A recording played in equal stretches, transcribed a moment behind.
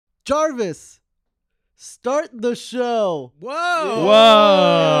Jarvis, start the show.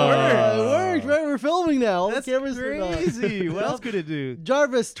 Whoa. It worked, right? We're filming now. All That's the cameras turned on. crazy. What else could it do?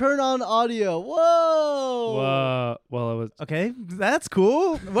 Jarvis, turn on audio. Whoa. Well, it was Okay, that's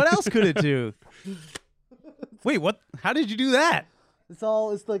cool. What else could it do? Wait, what? How did you do that? It's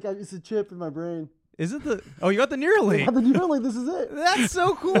a chip in my brain. Is it the... Oh, you got the Neuralink. The Neuralink, this is it. That's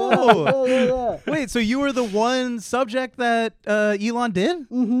so cool. Yeah. Wait, so you were the one subject that Elon did?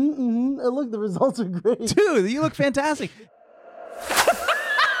 And look, the results are great. Dude, you look fantastic.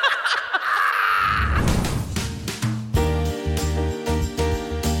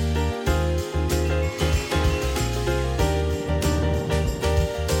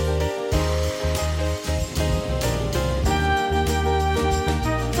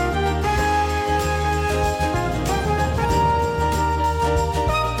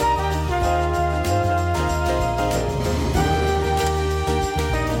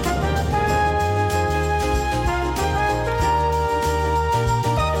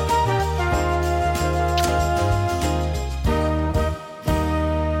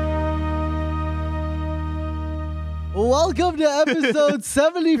 Welcome to episode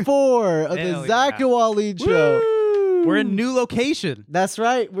 74 of Hell the Zach yeah. and Wahlid show. We're in a new location. That's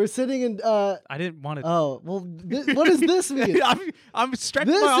right. We're sitting in. I didn't want to... Oh, well, what does this mean? I'm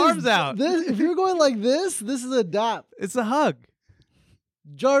stretching my arms out. If you're going like this is a dap. It's a hug.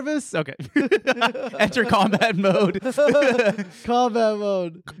 Jarvis. Okay. Enter combat mode. Combat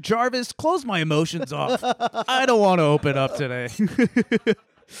mode. Jarvis, close my emotions off. I don't want to open up today.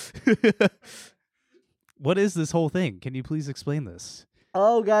 What is this whole thing? Can you please explain this?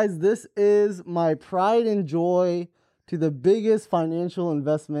 Oh, guys, this is my pride and joy to the biggest financial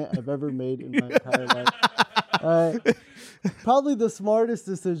investment I've ever made in my entire life. All right. Probably the smartest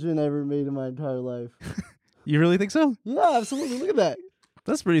decision I ever made in my entire life. You really think so? Yeah, absolutely. Look at that.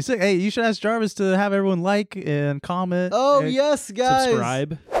 That's pretty sick. Hey, you should ask Jarvis to have everyone like and comment. Oh, and yes, guys.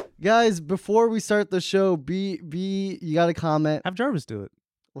 subscribe. Guys, before we start the show, you got to comment. Have Jarvis do it.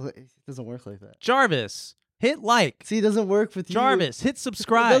 Well, it doesn't work like that. Jarvis, hit like. See, it doesn't work with you. Jarvis, hit It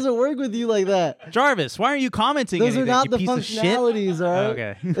subscribe. doesn't work with you like that. Jarvis, why aren't you commenting Those anything, are not you the piece of shit? functionalities, all right?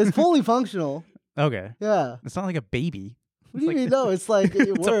 Okay. It's fully functional. Okay. Yeah. It's not like a baby. What do you mean? No, it's like it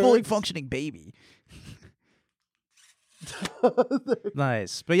It's works. a fully functioning baby.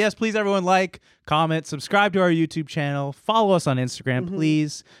 Nice. But yes, please everyone like, comment, subscribe to our YouTube channel, follow us on Instagram,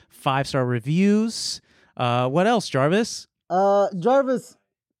 please. 5-star reviews. What else, Jarvis? Jarvis,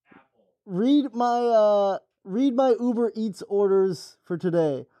 read my Uber Eats orders for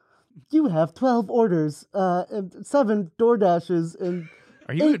today. You have 12 orders, and 7 DoorDashes, and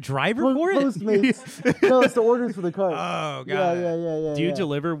Are you a driver for it? Postmates. No, it's the orders for the cart. Oh, yeah, God. yeah. Do you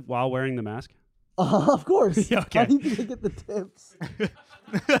deliver while wearing the mask? Of course. Yeah, okay. I need to get the tips.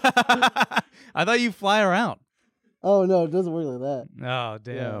 I thought you fly around. Oh no, it doesn't work like that. Oh,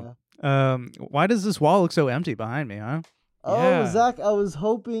 damn. Why does this wall look so empty behind me, huh? Oh, Yeah. Zach, I was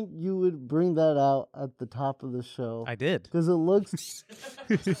hoping you would bring that out at the top of the show. I did. Because it looks...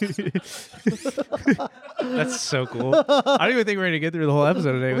 That's so cool. I don't even think we're going to get through the whole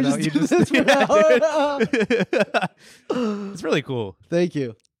episode today We're without you just just... doing this for It's really cool. Thank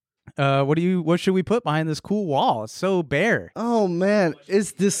you. What should we put behind this cool wall? It's so bare. Oh, man.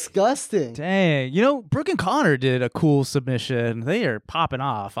 It's disgusting. Dang. You know, Brooke and Connor did a cool submission. They are popping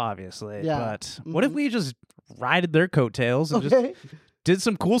off, obviously. Yeah. But what if we just rided their coattails and Okay. just did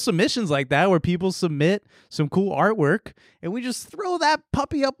some cool submissions like that where people submit some cool artwork and we just throw that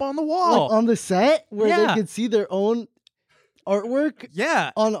puppy up on the wall? Like on the set where Yeah. they could see their own artwork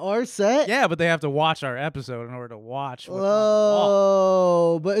Yeah. on our set? Yeah, but they have to watch our episode in order to watch what's on the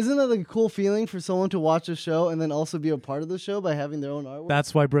wall. Oh, but isn't that like a cool feeling for someone to watch a show and then also be a part of the show by having their own artwork?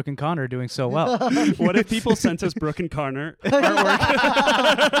 That's why Brooke and Connor are doing so well. What if people sent us Brooke and Connor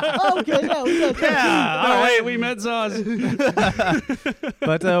artwork? Okay, yeah, we got that. All right, we met Zaz.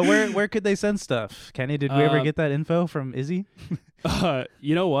 But where could they send stuff? Kenny, did we ever get that info from Izzy?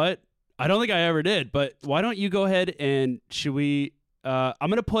 You know what? I don't think I ever did, but why don't you go ahead and should we... I'm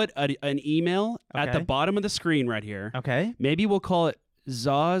going to put an email at the Okay. bottom of the screen right here. Okay. Maybe we'll call it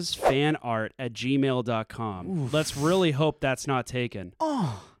zawsfanart@gmail.com. Let's really hope that's not taken.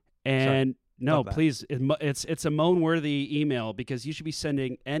 Oh. And no, Love that. please, it's a moan-worthy email because you should be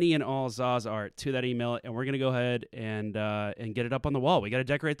sending any and all Zaz art to that email, and we're going to go ahead and get it up on the wall. We got to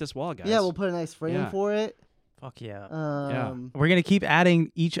decorate this wall, guys. Yeah, we'll put a nice frame Yeah. for it. Fuck yeah. Um, We're going to keep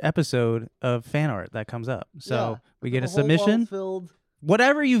adding each episode of fan art that comes up. So Yeah. we get the a whole wall's submission. filled.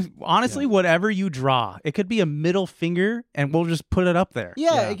 Whatever whatever you draw. It could be a middle finger and we'll just put it up there.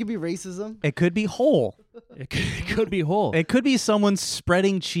 Yeah, Yeah. it could be racism. It could be whole. It could be whole. It could be someone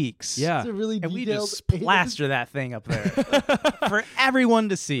spreading cheeks. Yeah. It's a really And we detailed just plaster that thing up there for everyone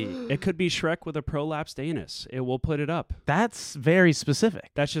to see. It could be Shrek with a prolapsed anus. It will put it up. That's very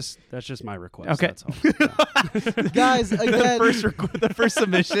specific. That's just my request. Okay. That's all. Guys, again, The first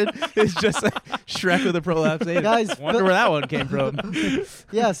submission is just a Shrek with a prolapse anus. Guys, Wonder where that one came from.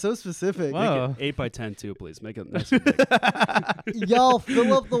 yeah, so specific. Wow. 8x10 too, please. Make it nice and big. Y'all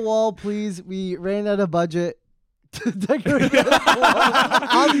fill up the wall, please. We ran out of budget to decorate the wall.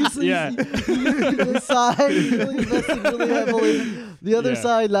 Obviously, Yeah. this side really invested really heavily. The other Yeah.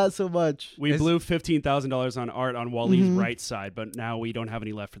 side, not so much. We blew $15,000 on art on Wahlid's Mhm. right side, but now we don't have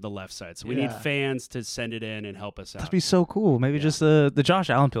any left for the left side. So we need Yeah. fans to send it in and help us out. That'd be so cool. Maybe just the Josh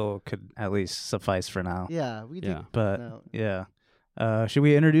Allen pill could at least suffice for now. Yeah, we did. Yeah. But No. yeah. Should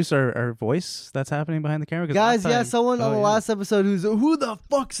we introduce our voice that's happening behind the camera? 'Cause Guys, last yeah, time- someone on Oh, the yeah. last episode who the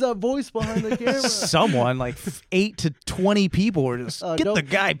fuck's that voice behind the camera? Someone like 8 to 20 people were just get don't- the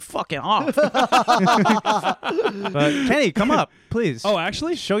guy fucking off. But Kenny, come up, please. Oh,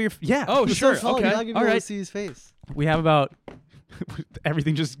 actually? Show your yeah. Oh, It's sure. so small, Okay. you're not gonna be All able to right. see his face. We have about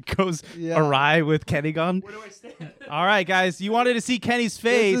everything just goes Yeah. awry with Kenny gone. Where do I stand? All right, guys, you wanted to see Kenny's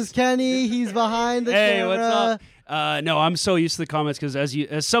face. This is Kenny. He's behind the Hey, camera. what's up? No, I'm so used to the comments because as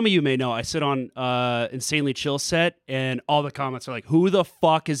some of you may know, I sit on Insanely Chill set, and all the comments are like, "Who the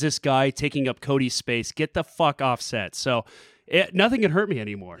fuck is this guy taking up Cody's space? Get the fuck off set." So nothing can hurt me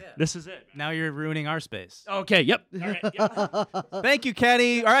anymore. This is it. Now you're ruining our space. Okay. Yep. All right. Yep. Thank you,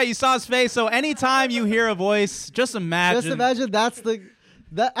 Kenny. All right, you saw his face. So anytime you hear a voice, just imagine. Just imagine that.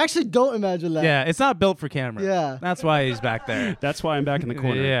 Actually, don't imagine that. Yeah, it's not built for camera. Yeah. That's why he's back there. That's why I'm back in the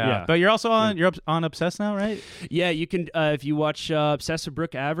corner. Yeah. But you're also on Obsessed now, right? Yeah, you can if you watch Obsessed with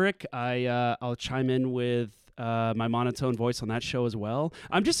Brooke Averick, I'll chime in with my monotone voice on that show as well.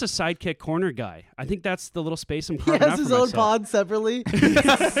 I'm just a sidekick corner guy. I think that's the little space I'm He carving has out his for own myself. pod separately.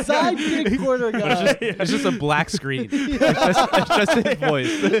 Sidekick corner guy. It's just a black screen. It's just his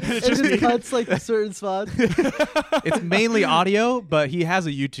voice. It just cuts like certain spots. It's mainly audio, but he has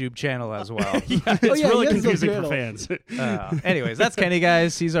a YouTube channel as well. It's yeah, really he has his own confusing for channel. fans. Anyways, that's Kenny,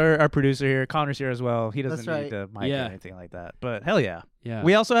 guys. He's our producer here. Connor's here as well. He doesn't That's need right. a mic Yeah. or anything like that. But hell yeah. Yeah.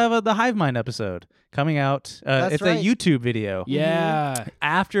 We also have the Hive Mind episode coming out. That's It's right. a YouTube video. Yeah.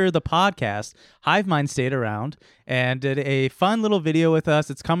 After the podcast, Hive Mind stayed around and did a fun little video with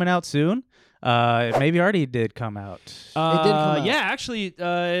us. It's coming out soon. It maybe already did come out. It did come out. Yeah, actually,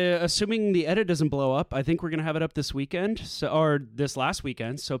 assuming the edit doesn't blow up, I think we're gonna have it up this weekend, or this last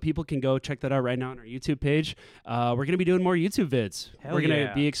weekend, so people can go check that out right now on our YouTube page. We're gonna be doing more YouTube vids. Hell we're gonna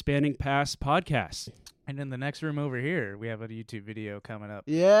yeah. be expanding past podcasts. And in the next room over here, we have a YouTube video coming up.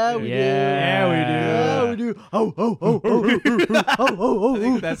 Yeah, we do. Yeah, we do. Yeah, we do. Oh, oh, oh, oh, oh, oh, I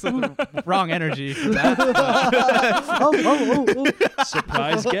think that's the wrong energy for that.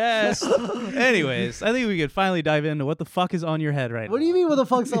 Surprise guest. Anyways, I think we could finally dive into what the fuck is on your head right now. What do you mean? What the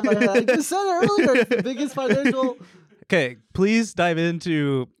fuck's on my head? I just said it earlier. It's the biggest financial. Okay, please dive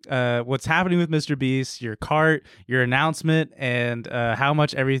into what's happening with Mr. Beast, your cart, your announcement, and how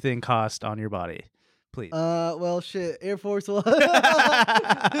much everything cost on your body. Please. Well, shit. Air Force One.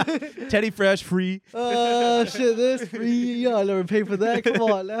 Teddy Fresh free. Shit. This free. You know, I never paid for that. Come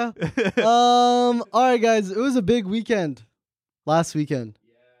on now. All right, guys. It was a big weekend. Last weekend.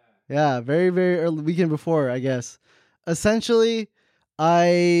 Yeah. Very, very early weekend before, I guess. Essentially,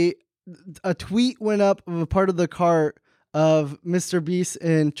 a tweet went up of a part of the cart of Mr. Beast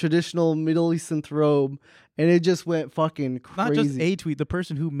in traditional Middle Eastern robe, and it just went fucking crazy. Not just a tweet, the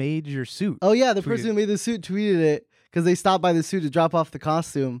person who made your suit. Oh yeah, the tweeted. person who made the suit tweeted it because they stopped by the suit to drop off the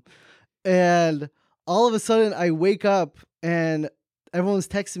costume, and all of a sudden I wake up and everyone's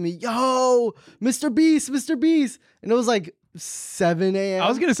texting me, "Yo, Mr. Beast, Mr. Beast," and it was like 7 a.m. I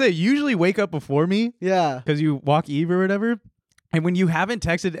was gonna say, usually wake up before me yeah. because you walk Eve or whatever. And when you haven't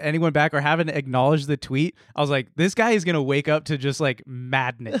texted anyone back or haven't acknowledged the tweet, I was like, this guy is gonna wake up to just like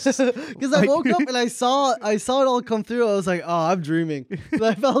madness. Because I woke up and I saw it all come through. I was like, "Oh, I'm dreaming." And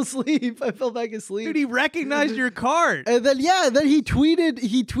I fell asleep. I fell back asleep. Dude, he recognized your card. And then he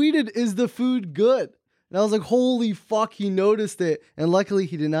tweeted, "Is the food good?" And I was like, "Holy fuck!" He noticed it, and luckily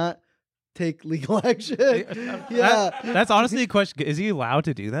he did not take legal action. Yeah. That's honestly a question. Is he allowed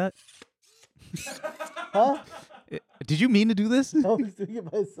to do that? Huh? Did you mean to do this? I was doing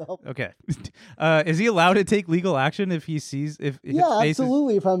it myself. Okay. Is he allowed to take legal action if he sees if his Yeah, face is-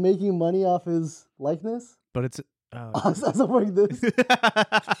 absolutely. If I'm making money off his likeness, but it's as I'm wearing this.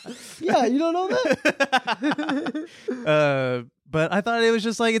 Yeah, you don't know that? but I thought it was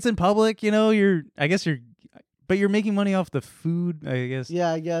just like it's in public, you know, But you're making money off the food, I guess.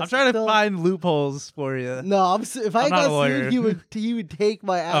 Yeah, I guess. I'm trying to Still- find loopholes for you. No, if I I'm not a got lawyer. sued, he would take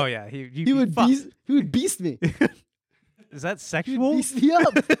my app. Oh yeah, He would beast me. Is that He sexual? would beast me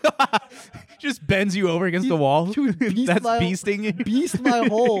up. Just bends you over against the wall. he would beast That's my- beasting you. Beast my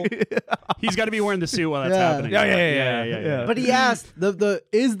hole. He's got to be wearing the suit while that's Yeah. happening. Yeah. But he asked,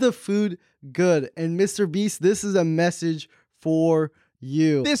 is the food good? And Mr. Beast, this is a message for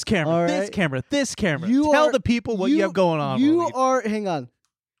you. This camera, All this right? camera, this camera. You Tell are- the people what you have going on. You Wahlid. hang on.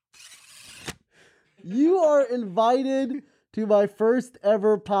 You are invited to my first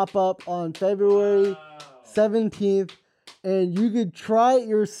ever pop-up on February 17th, and you could try it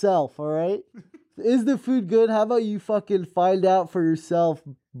yourself, all right? Is the food good? How about you fucking find out for yourself,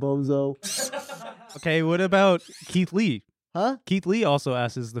 bozo? Okay, what about Keith Lee? Huh? Keith Lee also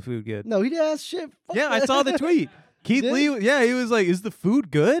asked, "Is the food good?" No, he didn't ask shit. Fuck Yeah, I that. saw the tweet. Keith Did? Lee, yeah, he was like, "Is the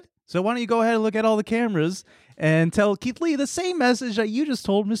food good?" So why don't you go ahead and look at all the cameras and tell Keith Lee the same message that you just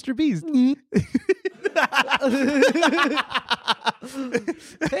told Mr. Beast.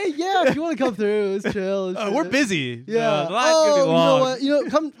 Hey, yeah, if you want to come through, it's chill. It's We're shit. busy. Yeah. the line's gonna be You know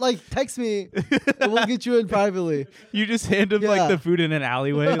long. what? Come, text me, and we'll get you in privately. You just hand him Yeah. like the food in an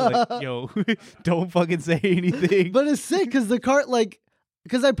alleyway, like, yo, don't fucking say anything. But it's sick because the cart,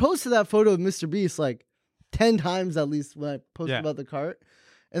 because I posted that photo of Mr. Beast 10 times at least when I posted Yeah. about the cart.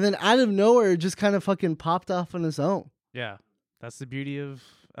 And then out of nowhere, it just kind of fucking popped off on its own. Yeah, that's the beauty of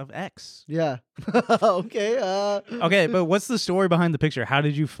X. Yeah. Okay. Okay, but what's the story behind the picture? How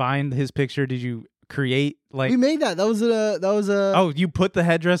did you find his picture? Did you create we made that. That was a. Oh, you put the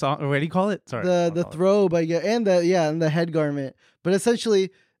headdress on, or what do you call it? Sorry. the I'll call it. throbe, I guess, and the head garment. But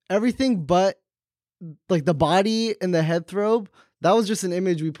essentially everything but the body and the head throbe, that was just an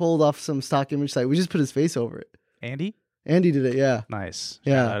image we pulled off some stock image site. We just put his face over it. Andy? Andy did it, yeah. Nice.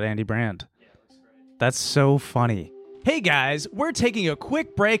 Yeah. Shout out Andy Brand. That's so funny. Hey guys, we're taking a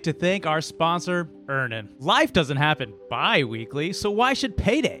quick break to thank our sponsor, Earnin. Life doesn't happen bi-weekly, so why should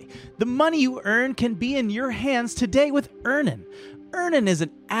payday? The money you earn can be in your hands today with Earnin. Earnin is an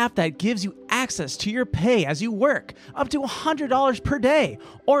app that gives you access to your pay as you work, up to $100 per day,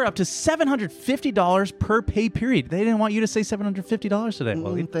 or up to $750 per pay period. They didn't want you to say $750 today,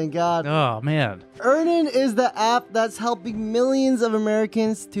 Wahlid. Thank God. Oh, man. Earnin is the app that's helping millions of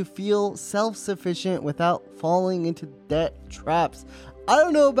Americans to feel self-sufficient without falling into debt traps. I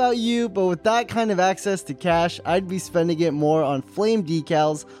don't know about you, but with that kind of access to cash, I'd be spending it more on flame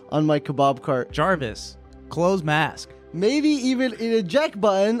decals on my kebab cart. Jarvis, close mask. Maybe even an eject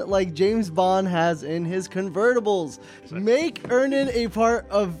button like James Bond has in his convertibles. Make Earnin a part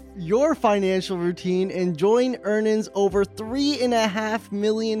of your financial routine and join Earnin's over 3.5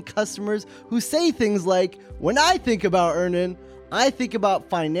 million customers who say things like, when I think about Earnin, I think about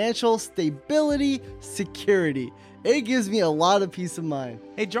financial stability, security. It gives me a lot of peace of mind.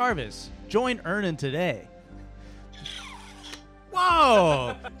 Hey, Jarvis, join Earnin today.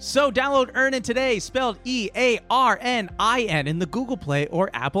 Whoa! So download Earnin today, spelled EARNIN, in the Google Play or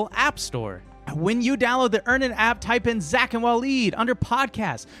Apple App Store. When you download the Earnin app, type in Zach and Wahlid under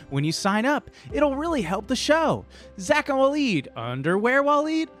podcast. When you sign up, it'll really help the show. Zach and Wahlid, under where,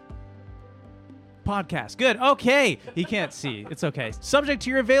 Wahlid? Podcast. Good. Okay. He can't see. It's okay. Subject to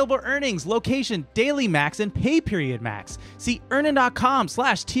your available earnings, location, daily max, and pay period max. See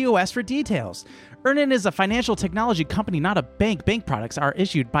earnin.com/TOS for details. Earnin is a financial technology company, not a bank. Bank products are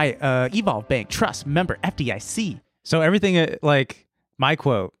issued by Evolve Bank, Trust, member FDIC. So everything, my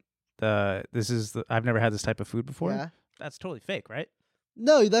quote, I've never had this type of food before. Yeah. That's totally fake, right?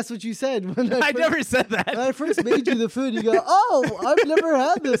 No, that's what you said. When I never said that. When I first made you the food, you go, "Oh, I've never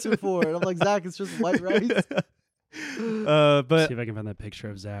had this before." And I'm like, "Zach, it's just white rice." But See if I can find that picture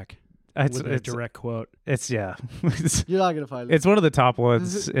of Zach it's with a direct quote. You're not gonna find it. It's one of the top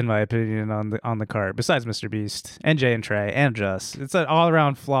ones, in my opinion, on the cart, besides Mr. Beast and Jay and Trey and Just. It's an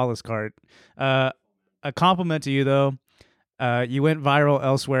all-around flawless cart. A compliment to you, though. You went viral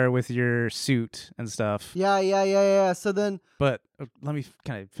elsewhere with your suit and stuff. Yeah. So then, But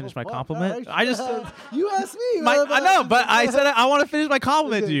can I finish my fuck, compliment? alright. I just... You asked me. I know, but I said I want to finish my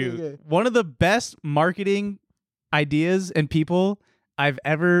compliment to Okay, you. okay. One of the best marketing ideas and people I've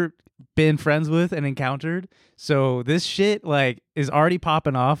ever been friends with and encountered. So this shit is already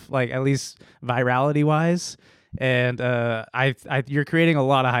popping off, at least virality wise. And you're creating a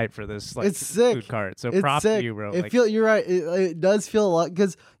lot of hype for this It's sick. food cart. So It's props sick. to you, bro. You're right. It does feel a lot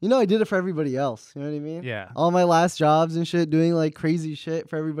because I did it for everybody else. You know what I mean? Yeah. All my last jobs and shit, doing crazy shit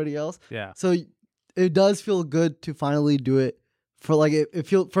for everybody else. Yeah. So it does feel good to finally do it for it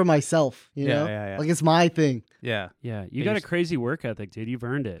feel for myself. You know? Yeah. Like it's my thing. Yeah. Yeah, you got a crazy work ethic, dude. You've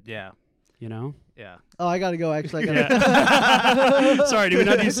earned it. Yeah. You know? Yeah. Oh, I gotta go. Actually, I gotta. Sorry, do we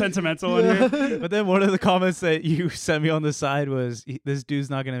not do sentimental on here? But then one of the comments that you sent me on the side was, "This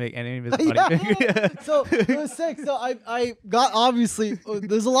dude's not gonna make any of his money." Yeah. So it was sick. So I got, obviously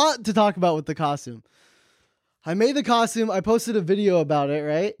there's a lot to talk about with the costume. I made the costume. I posted a video about it.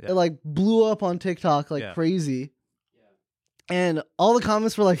 Right, Yeah. it like blew up on TikTok like crazy. And all the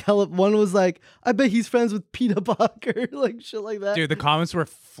comments were like, hella. One was like, I bet he's friends with Peter Parker, like shit like that. Dude, the comments were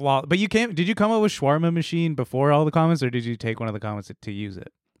flawed. But did you come up with shawarma machine before all the comments, or did you take one of the comments to use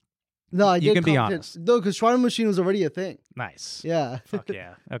it? No, I did. You can be honest. No, because Shawarma Machine was already a thing. Nice. Yeah. Fuck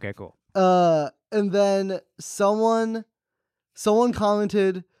yeah. Okay, cool. And then someone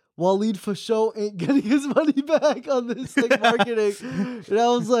commented, Wahlid for sure ain't getting his money back on this like marketing. And I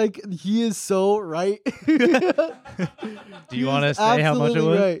was like, he is so right. Do you want to say how much it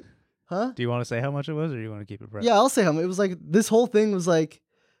was? Right. Huh? Do you want to say how much it was, or do you want to keep it private? Yeah, I'll say how much. It was like, this whole thing was like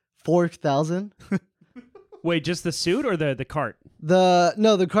 4,000. Wait, just the suit or the cart?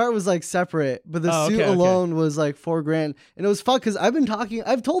 The cart was like separate, but the suit alone was like $4,000. And it was fun because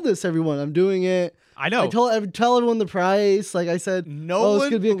I've told this to everyone. I'm doing it. I know. I tell everyone the price. Like I said, it's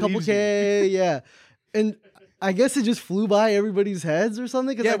gonna be a couple K. Yeah. And I guess it just flew by everybody's heads or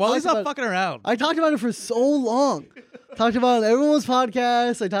something. Yeah, well, he's not fucking around. I talked about it for so long. Talked about it on everyone's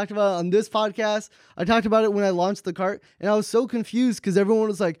podcast. I talked about it on this podcast. I talked about it when I launched the cart, and I was so confused because everyone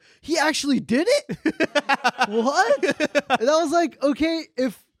was like, "He actually did it? What?" And I was like, "Okay,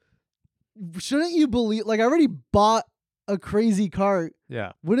 shouldn't you believe? Like, I already bought a crazy cart.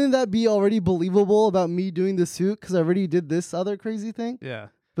 Yeah. Wouldn't that be already believable about me doing the suit because I already did this other crazy thing?" Yeah.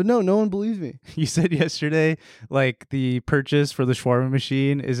 But no one believes me. You said yesterday, like, the purchase for the shawarma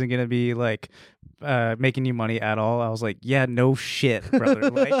machine isn't going to be, like, making you money at all. I was like, yeah, no shit, brother.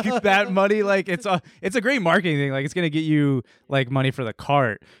 Like, that money, like, it's a great marketing thing. Like, it's going to get you, like, money for the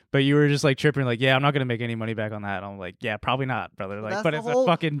cart. But you were just, like, tripping, like, yeah, I'm not going to make any money back on that. I'm like, yeah, probably not, brother. Like, but it's a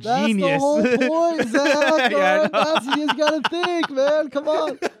fucking genius. That's the whole point, Zach. Yeah, You just got to think, man. Come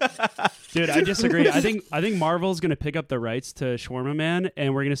on. Dude, I disagree. I think Marvel's gonna pick up the rights to Shawarma Man,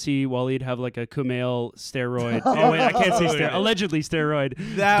 and we're gonna see Wahlid have like a Kumail steroid. Oh wait, I can't say steroid. Allegedly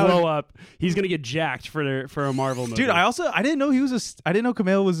steroid blow up. He's gonna get jacked for a Marvel movie. Dude, I didn't know I didn't know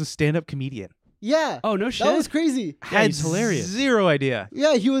Kumail was a stand-up comedian. Yeah. Oh no shit. That was crazy. Yeah, he's hilarious. Zero idea.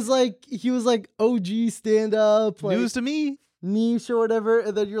 Yeah, he was like OG stand-up, like News to me. niche or whatever,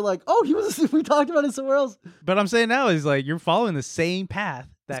 and then you're like, oh, we talked about it somewhere else. But I'm saying now is like you're following the same path.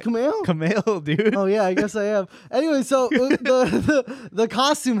 That Kumail, dude. Oh yeah, I guess I am. Anyway, so the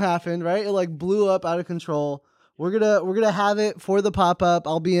costume happened, right? It like blew up out of control. We're gonna have it for the pop-up.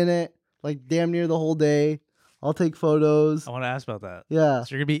 I'll be in it like damn near the whole day. I'll take photos. I want to ask about that. Yeah.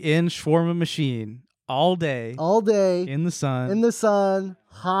 So you're gonna be in shawarma machine all day. In the sun. In the sun,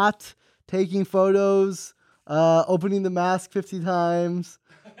 hot, taking photos, opening the mask 50 times.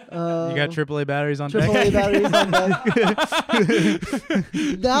 You got AAA batteries on deck. AAA batteries on deck.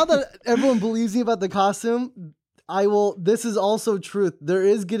 Now that everyone believes me about the costume, this is also truth. There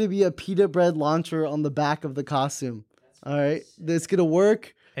is going to be a pita bread launcher on the back of the costume. All right. It's going to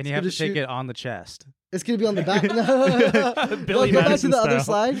work. And you have to take it on the chest. It's going to be on the back. Billy Go back to Madison the other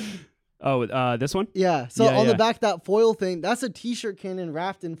style. slide. Oh, this one? Yeah. So on the back, that foil thing, that's a t-shirt cannon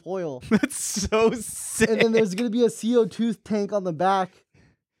wrapped in foil. That's so sick. And then there's going to be a CO2 tank on the back.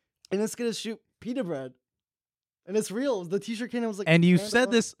 And it's going to shoot pita bread. And it's real. The t-shirt cannon was like... And you've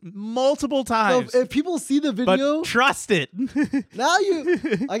said this multiple times. So if people see the video... But trust it.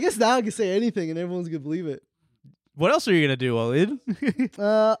 I guess now I can say anything and everyone's going to believe it. What else are you going to do, Wahlid?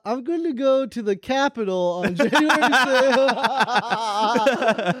 I'm going to go to the Capitol on January 6th.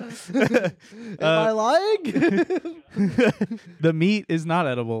 Am I lying? The meat is not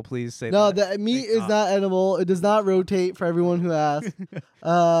edible. Please say No, that. the meat is not edible. It does not rotate for everyone who asked.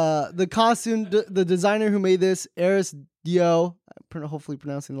 The costume, the designer who made this, Eris Dio, hopefully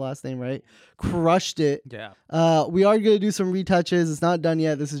pronouncing the last name right, crushed it. Yeah. We are going to do some retouches. It's not done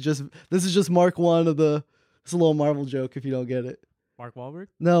yet. This is just Mark 1 of the... It's a little Marvel joke if you don't get it. Mark Wahlberg?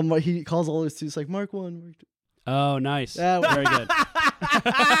 No, he calls all his suits like Mark 1, Mark 2. Oh, nice. Yeah, very good.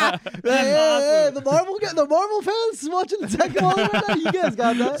 Hey, the Marvel fans watching the second one right now. You guys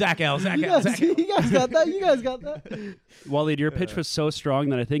got that. Zach L. You guys got that. Wahlid, your pitch was so strong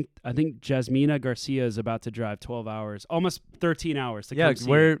that I think Jasmina Garcia is about to drive 12 hours, almost 13 hours to come see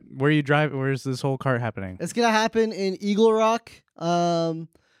where you drive? Where's this whole cart happening? It's gonna happen in Eagle Rock.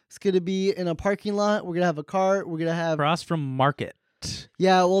 It's gonna be in a parking lot. We're gonna have a cart. We're gonna have across from Market.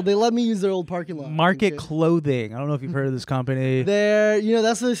 Yeah, well, they let me use their old parking lot. Market Okay. Clothing. I don't know if you've heard of this company. They're,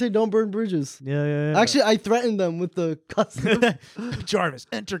 that's what they say, don't burn bridges. Yeah. Actually, I threatened them with the custom. Jarvis,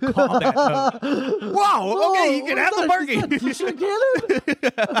 enter combat mode. Wow, Whoa, okay, you can have the parking. T-shirt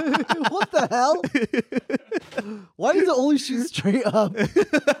cannon? What the hell? Why does it only shoot straight up?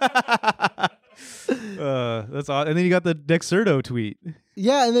 That's odd. And then you got the Dexerto tweet.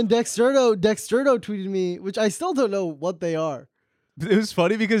 Yeah, and then Dexerto tweeted me, which I still don't know what they are. It was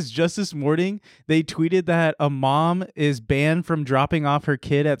funny because just this morning they tweeted that a mom is banned from dropping off her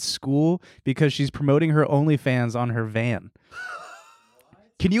kid at school because she's promoting her OnlyFans on her van.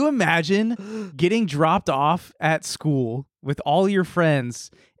 Can you imagine getting dropped off at school with all your friends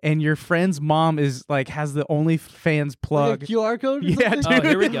and your friend's mom is like has the OnlyFans plug? Like a QR code? Yeah, dude. Oh,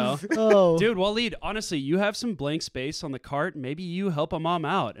 here we go. Oh. Dude, Wahlid, honestly, you have some blank space on the cart. Maybe you help a mom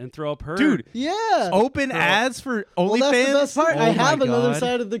out and throw up her. Dude, Yeah. open ads for OnlyFans? Well, that's the best part. Oh I my have another God.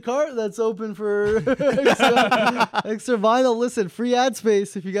 side of the cart that's open for extra vinyl. Listen, free ad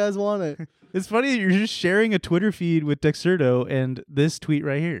space if you guys want it. It's funny that you're just sharing a Twitter feed with Dexerto and this tweet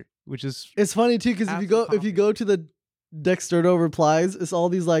right here, which is It's funny too because if you go to the Dexerto replies, it's all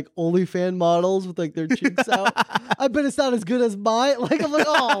these like OnlyFan models with like their cheeks out. I bet it's not as good as mine. Like I'm like,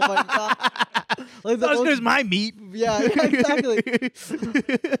 oh my god, like not as good as my meat. Yeah, exactly.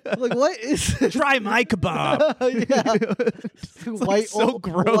 I'm like, what is this? Try my kebab. Yeah, white, so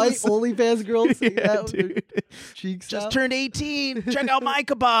gross. white OnlyFans girls. Yeah, with their dude. cheeks Just out. turned 18. Check out my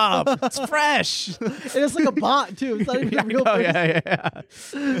kebab. It's fresh. And it's like a bot too. It's not even a real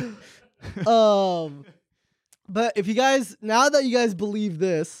person. Yeah. But if you guys, now that you guys believe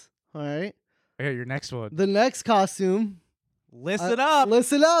this, all right, Here, your next one. the next costume. Listen up.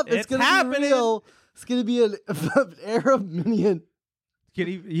 Listen up. It's gonna happening. be real. It's gonna be an Arab minion. Do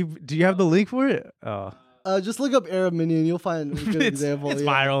you have the link for it? Oh, Just look up Arab minion. You'll find a good example. It's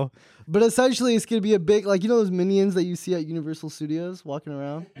yeah. viral. But essentially, it's gonna be a big, like those minions that you see at Universal Studios walking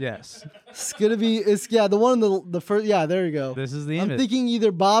around. Yes. It's gonna be. The one in the first. Yeah, there you go. This is the I'm image. thinking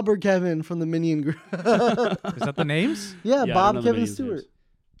either Bob or Kevin from the Minion group. Is that the names? Yeah, Yeah, I Bob, don't know the Kevin, Minions Stewart. names.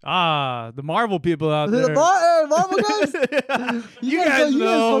 Ah, the Marvel people out The there. Hey, Marvel guys. You guys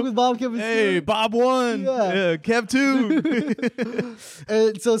know. fuck with Bob, Kevin, Hey, Stewart. Bob 1. Yeah. Yeah, Kev 2.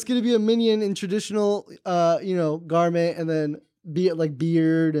 And so it's gonna be a minion in traditional, garment, and then be it like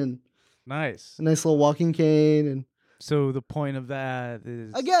beard and Nice. a nice little walking cane, and So the point of that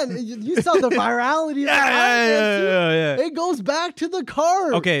is again, you saw the virality. yeah. It goes back to the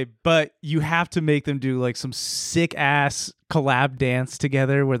card. Okay, but you have to make them do like some sick ass collab dance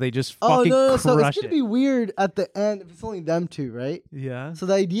together where they just Oh fucking no! So crush it's gonna it. be weird at the end if it's only them two, right? Yeah. So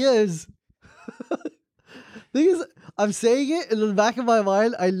the idea is, thing is, I'm saying it, and in the back of my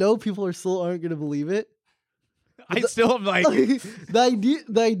mind, I know people aren't gonna believe it. I still am like the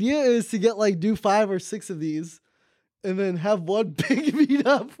idea is to get do 5 or 6 of these, and then have one big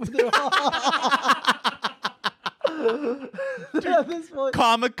meetup with their at this point.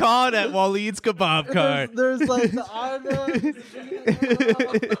 Comic-Con at Wahlid's Kebab Car. There's like the Iron Man.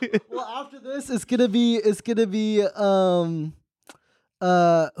 Well, after this, it's gonna be Hookah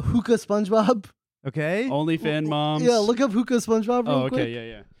SpongeBob. Okay. OnlyFan moms. Yeah, look up Hookah SpongeBob real Oh, quick. okay,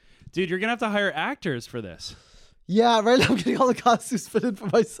 yeah. Dude, you're gonna have to hire actors for this. Yeah, right now I'm getting all the costumes fitted for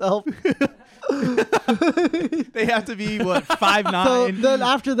myself. They have to be what 5'9". So then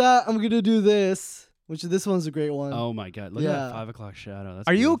after that, I'm gonna do this, which this one's a great one. Oh my god, look at Yeah. that 5 o'clock shadow. That's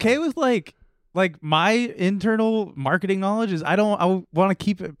Are you beautiful. okay with like my internal marketing knowledge is I want to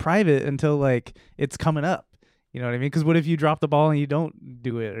keep it private until it's coming up. You know what I mean? Because what if you drop the ball and you don't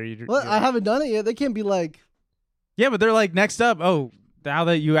do it, or you? Well, I haven't done it yet. They can't be like, Yeah, but they're like next up. Oh, now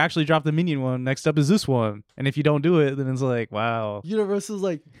that you actually dropped the minion one, next up is this one. And if you don't do it, then it's like, wow. Universal's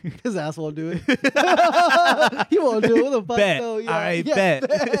like, his ass won't do it. He won't do it. What the fuck? Bet. No, yeah. I Yeah,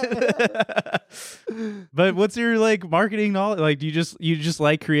 bet. But what's your marketing knowledge? Like, do you just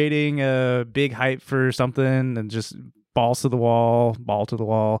like creating a big hype for something and just ball to the wall,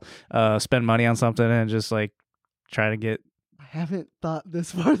 spend money on something and just try to get. I haven't thought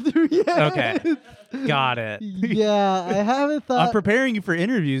this far through yet. Okay. Got it. Yeah, I haven't thought. I'm preparing you for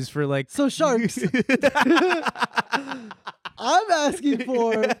interviews for So sharks. I'm asking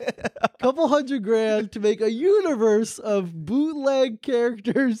for a couple $100,000 to make a universe of bootleg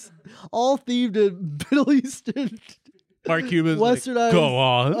characters, all themed in Middle Eastern. Mark Cuban's Westernized. go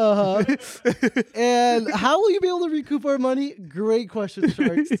on. Uh-huh. And how will you be able to recoup our money? Great question,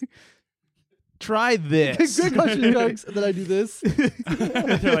 sharks. Try this. Great question, sharks. And then I do this.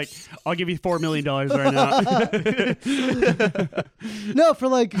 They're like, I'll give you $4 million right now. No, for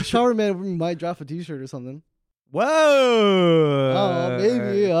Shower Man, we might drop a T-shirt or something. Whoa. Oh,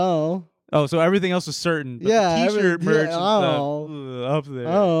 maybe. Oh. Oh, so everything else is certain. But Yeah, the T-shirt merch and I stuff don't up there.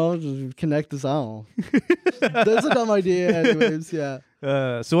 I don't know. Just connect this out. That's a dumb idea, anyways. Yeah.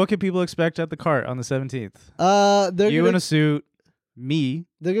 So what can people expect at the cart on the 17th? They're You gonna, in a suit, me.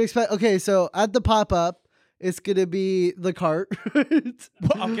 They're gonna expect. Okay, so at the pop up, it's gonna be the cart.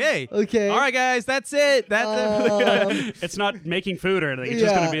 Okay. Okay. All right, guys, that's it. It's not making food or anything. It's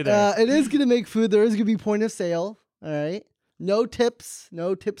just gonna be there. It is gonna make food. There is gonna be point of sale. All right. No tips.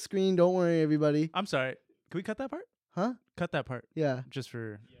 No tip screen. Don't worry, everybody. I'm sorry. Can we cut that part? Huh? Cut that part. Yeah. Just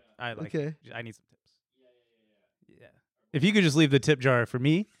for I like. Okay. I need some tips. Yeah. If you could just leave the tip jar for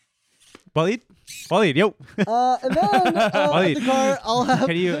me, Wahlid, yo. And then at the cart, I'll have.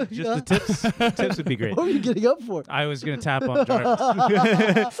 Can you just the tips? The tips would be great. What were you getting up for? I was gonna tap on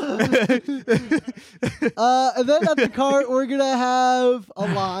Jarvis. And then at the cart, we're gonna have a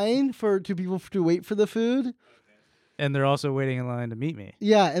line for two people to wait for the food. And they're also waiting in line to meet me.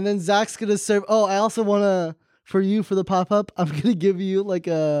 Yeah, and then Zach's gonna serve. Oh, I also wanna for the pop up. I'm gonna give you like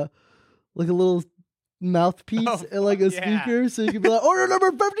a little mouthpiece and like a speaker, so you can be like, order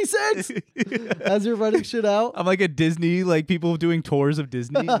number 56 as you're running shit out. I'm like a Disney, like people doing tours of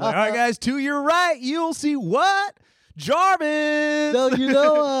Disney. I'm like, all right, guys, to your right, you'll see what? Jarvis. No,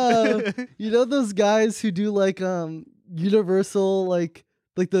 you know those guys who do like Universal like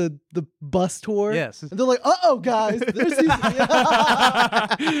the bus tour. Yes. And they're like, guys, there's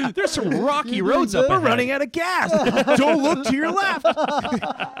There's some rocky roads up We're ahead. running out of gas. Don't look to your left.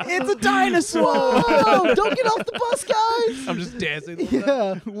 It's a dinosaur. Whoa, don't get off the bus, guys. I'm just dancing.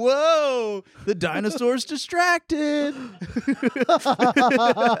 Yeah. Whoa, the dinosaur's distracted.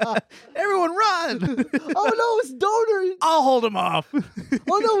 Everyone run. Oh no, it's donor. I'll hold him off.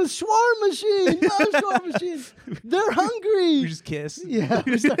 Oh no, it's shawarma machine. No, shawarma machine. They're hungry. We just kiss. Yeah.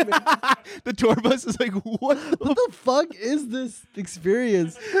 The tour bus is like, what the What the fuck is this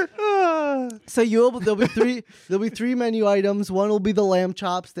experience? So there'll be three menu items. One will be the lamb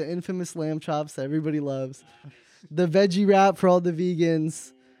chops, the infamous lamb chops that everybody loves. The veggie wrap for all the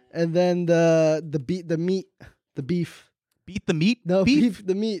vegans, and then the beef. Beat the meat? No, beef,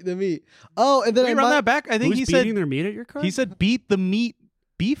 the meat. Oh, and then Can we run that back? I think Who's he beating said their meat at your car? he said beat the meat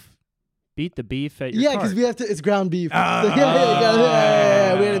beef. Beat the beef at your yeah, car. because we have to. It's ground beef. Ah.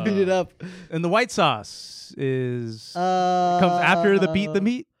 Yeah, we had to beat it up. And the white sauce is Comes comes after the beat the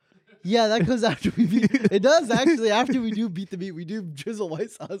meat. Yeah, that comes after we beat. It does actually. After we do beat the meat, we do drizzle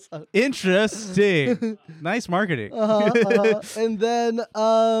white sauce on. Interesting. Nice marketing. And then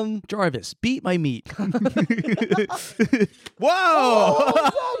Jarvis, beat my meat. Whoa!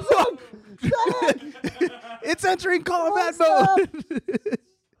 Zach. It's entering combat Stop.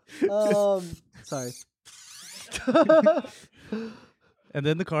 mode. Sorry. And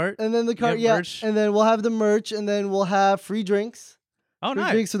then the cart. And then the cart, have yeah. merch? And then we'll have the merch, and then we'll have free drinks. Oh, Free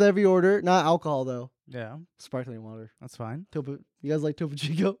nice. drinks with every order. Not alcohol though. Yeah, Sparkling water. that's fine. Topo. You guys like Topo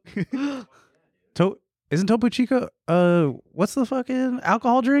Chico? Isn't Topo Chico? What's the fucking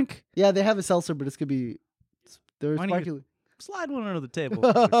alcohol drink? Yeah, they have a seltzer, but it's gonna be. They're Why don't you sparkling. Slide one under the table.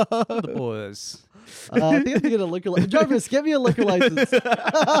 For the boys. I think I have to get a liquor license. Jarvis, get me a liquor license.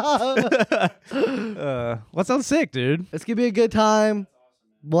 What sounds sick, dude? It's gonna be a good time.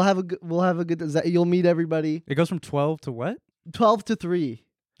 We'll have a good. You'll meet everybody. It goes from 12 to what? 12 to 3.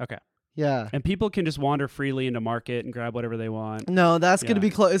 Okay. Yeah. And people can just wander freely into market and grab whatever they want. No, that's gonna Yeah. be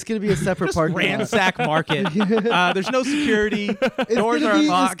close. It's gonna be a separate Just parking lot. ransack market. There's no security. It's Doors gonna are be,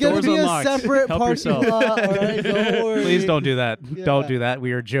 unlocked. It's gonna Doors be unlocked. a separate Help parking yourself. lot. All right, don't worry. Please don't do that. Yeah. Don't do that.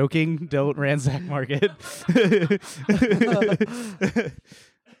 We are joking. Don't ransack market.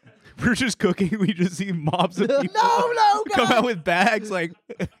 We're just cooking. We just see mobs of people No, come God. out with bags like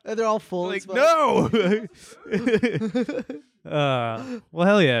And they're all full. like as fuck. no. Well,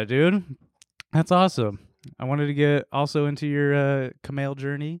 hell yeah, dude. That's awesome. I wanted to get also into your Kumail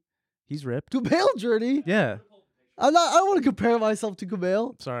journey. He's ripped. Kumail journey. Yeah. I don't want to compare myself to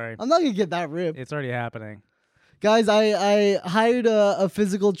Kumail. Sorry. I'm not gonna get that ripped. It's already happening. Guys, I hired a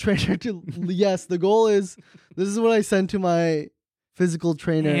physical trainer to. Yes, the goal is. This is what I sent to my physical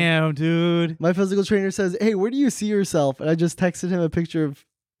trainer. Damn, dude. My physical trainer says, "Hey, where do you see yourself?" And I just texted him a picture of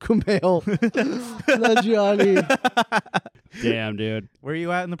Kumail Nanjiani. Damn, dude. Where are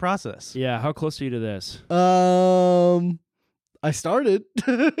you at in the process? Yeah, how close are you to this? I started.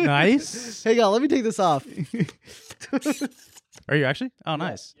 Nice. Hang on, let me take this off. Are you actually? Oh,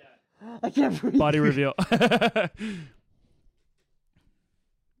 nice. I can't breathe. Body reveal.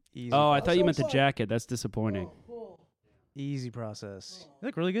 Easy. Oh, I thought you so meant the sorry. jacket. That's disappointing. Easy process. You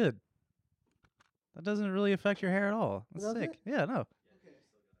look really good. That doesn't really affect your hair at all. That's Does sick. it? Yeah, no.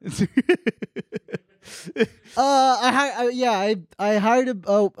 I hired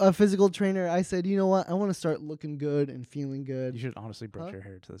a physical trainer. I said, you know what? I want to start looking good and feeling good. You should honestly brush your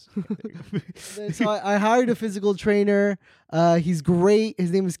hair to this. And so I hired a physical trainer. He's great.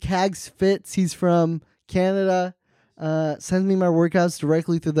 His name is Kags Fits. He's from Canada. Sends me my workouts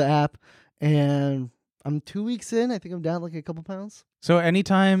directly through the app, and I'm 2 weeks in. I think I'm down like a couple pounds. So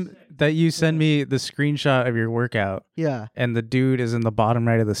anytime that you send me the screenshot of your workout, Yeah. and the dude is in the bottom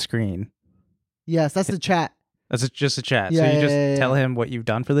right of the screen. Yes, that's the chat. That's just a chat. Yeah, so you just yeah. tell him what you've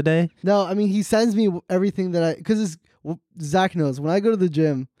done for the day? No, I mean, he sends me everything that because Zach knows when I go to the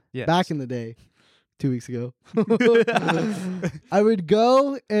gym Yes. back in the day, 2 weeks ago, I would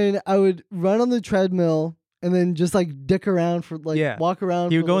go and I would run on the treadmill and then just like dick around for like walk around.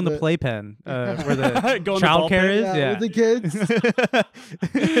 He would for go a in the bit. playpen where the Go in the child ball care pit? is. With the kids.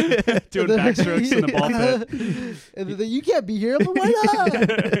 Doing backstrokes in the ball pit. And then you can't be here. I'm like, why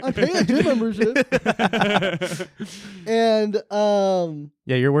not? I pay a gym membership. And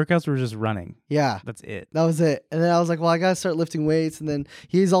Yeah, your workouts were just running. yeah, That's it. that was it. And then I was like, well, I gotta start lifting weights. And then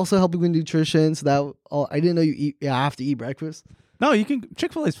he's also helping with nutrition. So that I didn't know you eat. Yeah, I have to eat breakfast. No, you can.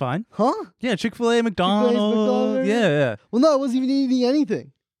 Chick-fil-A's fine. Huh? Yeah, Chick-fil-A, McDonald's. Yeah. Well, no, I wasn't even eating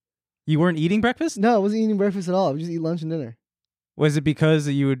anything. You weren't eating breakfast? No, I wasn't eating breakfast at all. I would just eat lunch and dinner. Was it because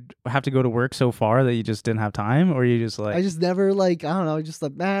you would have to go to work so far that you just didn't have time, or you just like? I just never I don't know. I just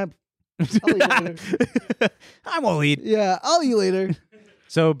like, I'll eat later. I won't eat. Yeah, I'll eat later.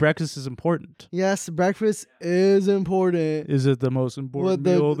 So breakfast is important. Yes, breakfast is important. Is it the most important What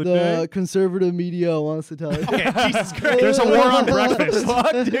meal of the day? conservative media wants to tell us. Okay, Jesus Christ. There's a war on breakfast.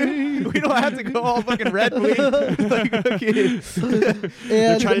 What, dude? We don't have to go all fucking red wing. Like, okay.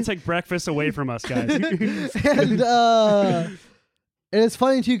 They're trying to take breakfast away from us, guys. And it's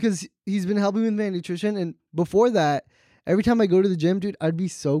funny too because he's been helping with my nutrition, and before that, every time I go to the gym, dude, I'd be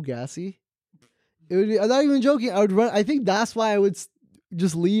so gassy. I'm not even joking. I would run. I think that's why I would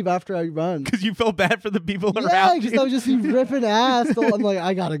just leave after I run. Because you felt bad for the people Yeah, around because you. I would just be ripping ass. So I'm like,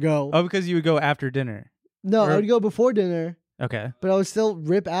 I gotta go. Oh, because you would go after dinner. No, or- I would go before dinner, Okay. but I would still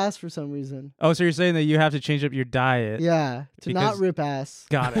rip ass for some reason. Oh, so you're saying that you have to change up your diet. Yeah, to not Because- rip ass.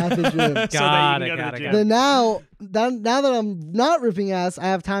 Got it. At the gym. So that you Got can it, go to got the it, gym. got it. Then now that I'm not ripping ass, I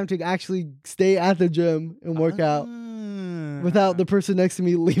have time to actually stay at the gym and work out without the person next to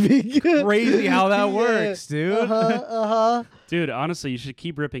me leaving. Crazy how that Yeah. works, dude. Uh-huh. Dude, honestly, you should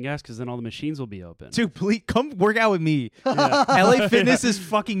keep ripping ass because then all the machines will be open. Dude, please come work out with me. LA Fitness is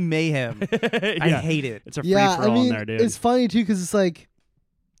fucking mayhem. I hate it. It's a free Yeah, for I all mean, in there, dude. it's funny too because it's like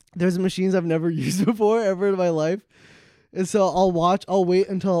there's machines I've never used before ever in my life, and so I'll wait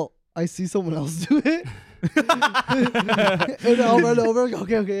until I see someone else do it. And I'll run over.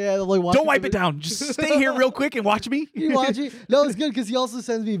 Okay. Yeah, like Don't wipe it down. Just stay here real quick and watch me. You watching? No, it's good because he also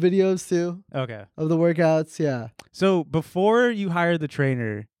sends me videos too Okay. of the workouts. Yeah. So before you hired the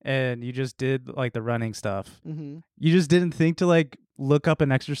trainer and you just did like the running stuff, Mm-hmm. you just didn't think to like look up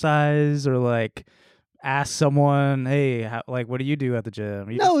an exercise or like ask someone, hey, what do you do at the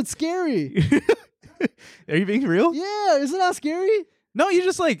gym? No, it's scary. Are you being real? Yeah, isn't that scary? No, you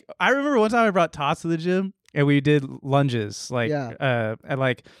just like, I remember one time I brought Tots to the gym and we did lunges. Yeah. And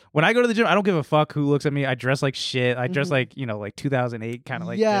like when I go to the gym, I don't give a fuck who looks at me. I dress like shit. I dress like, like 2008 kind of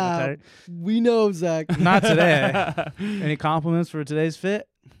like. Yeah, gym attire. we know, Zach. Not today. Any compliments for today's fit?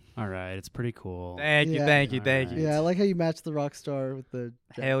 All right, it's pretty cool. Thank you. Yeah, I like how you match the rock star with the.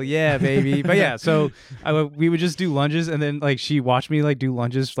 Hell yeah, baby. But yeah, so we would just do lunges, and then like she watched me like do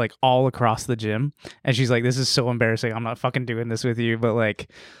lunges like all across the gym, and she's like, "This is so embarrassing. I'm not fucking doing this with you." But like,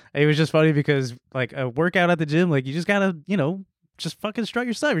 it was just funny because like a workout at the gym, like you just gotta just fucking strut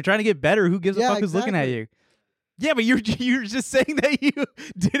yourself. You're trying to get better. Who gives a fuck who's looking at you? Yeah, but you're just saying that you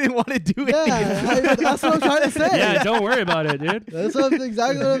didn't want to do it. Yeah, that's what I'm trying to say. Yeah, don't worry about it, dude. That's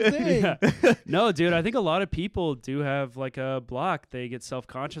exactly what I'm saying. Yeah. No, dude, I think a lot of people do have like a block. They get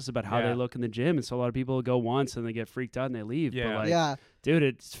self-conscious about how they look in the gym. And so a lot of people go once and they get freaked out and they leave. Yeah. But like, Yeah. dude,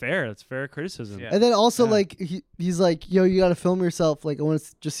 it's fair. It's fair criticism. Yeah. And then also like he's like, yo, you gotta film yourself. Like I want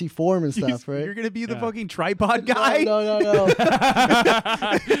to just see form and stuff, right? You're gonna be the fucking tripod guy. No.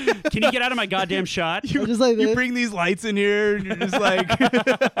 Can you get out of my goddamn shot? I'm just like You this. bring these lights in here, and you're just like,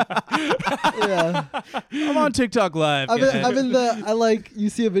 Yeah. I'm on TikTok live. You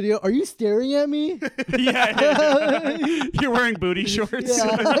see a video. Are you staring at me? Yeah. You're wearing booty shorts.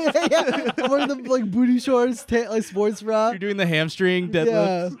 Yeah. I'm wearing the like booty shorts, like sports bra. You're doing the hamstring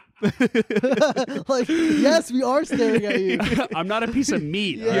deadlift. Yeah. Like, yes, we are staring at you. I'm not a piece of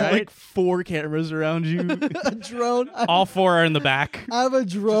meat. Yeah. All You have right? like 4 cameras around you. A drone. All 4 are in the back. I have a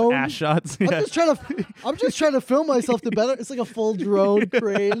drone. Ass shots. I'm Yeah. just trying to film myself to better. It's like a full drone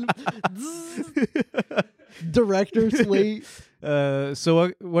crane. Director slate.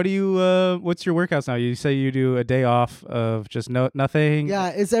 So what do you? What's your workouts now? You say you do a day off of just nothing. Yeah,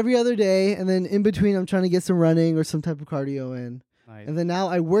 it's every other day, and then in between, I'm trying to get some running or some type of cardio in. Nice. And then now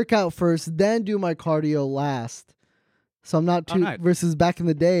I work out first, then do my cardio last. So I'm not too nice. versus back in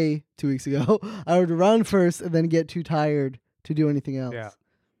the day 2 weeks ago. I would run first and then get too tired to do anything else. Yeah.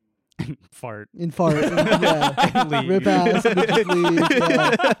 Fart. And fart. Yeah. And leave. Rip ass. And just leave.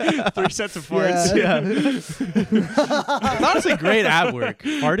 Yeah. 3 sets of farts. Yeah. It's honestly great ab work.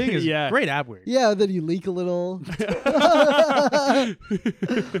 Farting is great ab work. Yeah, then you leak a little.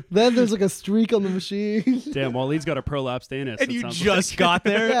 Then there's like a streak on the machine. Damn, Wahlid's got a prolapsed anus. And it you sounds just like. got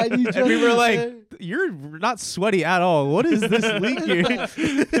there, Yeah, and you and we just were got like, there. "You're not sweaty at all. What is this leak here?" I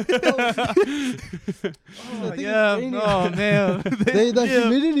think Yeah. it's raining. Oh man. The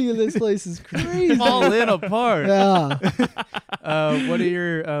humidity in this place is crazy. Falling apart. Yeah. What are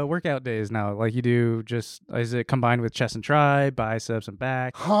your workout days now? Like you do just is it combined with chest and tri, biceps and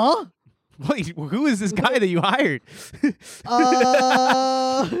back? Huh? Wait, who is this guy that you hired?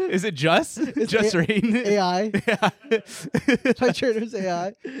 Is it just Rain? AI. Yeah. My trainer's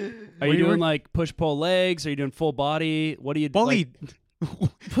AI. Are you doing like push pull legs? Are you doing full body? What do you Wally,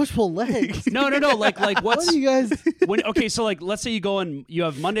 Push pull legs. No. Like What what's do you guys? okay? So like, let's say you go on. You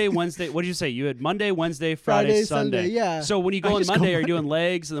have Monday, Wednesday. What did you say? You had Monday, Wednesday, Friday, Friday, Sunday. Sunday, yeah. So when you go on Monday, are you doing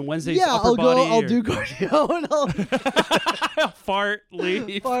legs, and then Wednesday's Yeah, upper I'll body? go. I'll do cardio and I'll fart,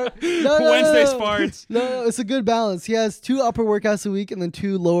 leave. fart. No, Wednesday's no. farts. No, it's a good balance. He has 2 upper workouts a week and then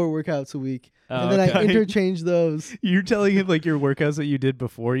 2 lower workouts a week, Oh, and then I okay. interchange those. you're telling him like your workouts that you did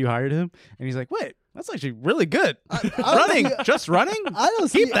before you hired him, and he's like, "Wait, that's actually really good. I Running, don't see- just running. I don't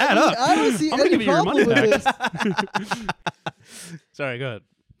see Keep that any, up. I don't see I'm gonna any give you your problem money with back. this. Sorry, go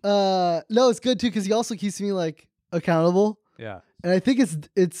ahead. No, it's good too because he also keeps me like accountable, Yeah, and I think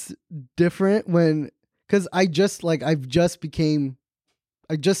it's different when because I just started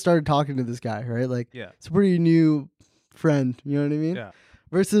talking to this guy, right? Like, yeah, it's a pretty new friend. You know what I mean? yeah.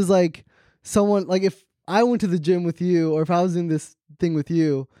 Versus like someone like if I went to the gym with you or if I was in this thing with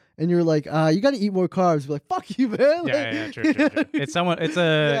you and you're like, you got to eat more carbs. Be like, fuck you, man. Yeah, true. It's someone. It's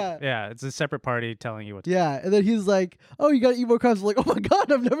a Yeah. It's a separate party telling you what. Yeah, and then he's like, "Oh, you gotta eat more carbs." I'm like, "Oh my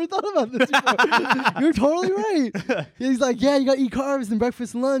god, I've never thought about this before." You're totally right. He's like, "Yeah, you gotta eat carbs and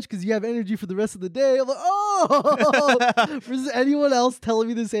breakfast and lunch because you have energy for the rest of the day." I'm like, "Oh." Versus anyone else telling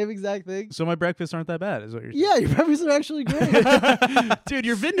me the same exact thing. So my breakfasts aren't that bad, is what you're saying. Yeah, your breakfasts are actually great. Dude,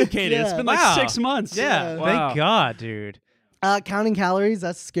 you're vindicated. It's Yeah. been Wow. like 6 months. Yeah, Wow. thank God, dude. Counting calories,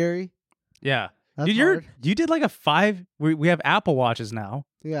 that's scary. Yeah, That's dude, hard. you did like a 5. We have Apple Watches now.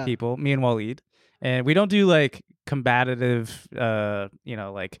 Yeah. People, me and Wahlid, and we don't do like combative.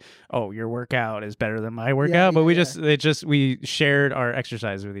 Like, oh, your workout is better than my workout, but we shared our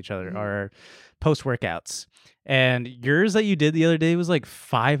exercise with each other, our post workouts. And yours that you did the other day was like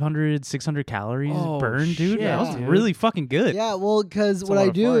 500, 600 calories Oh, burned, dude. shit, That was dude. really fucking good. Yeah, well, because That's what a lot I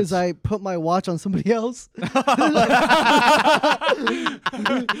of do is farts. I put my watch on somebody else. And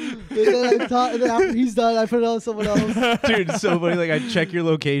then after he's done, I put it on someone else. Dude, it's so funny. Like, I check your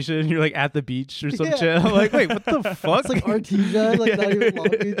location, you're like at the beach or some Yeah. shit. I'm like, wait, what the fuck? It's like Artesia, like not even Long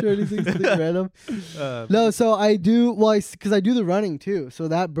Beach or anything, something random. Uh, No, so I do because I do the running too, so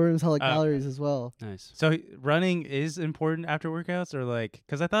that burns hella Okay. calories as well. Nice. So running is important after workouts, or like,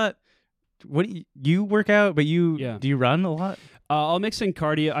 because I thought, what you work out, but do you run a lot? I'll mix in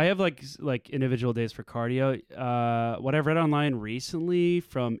cardio. I have like individual days for cardio. What I've read online recently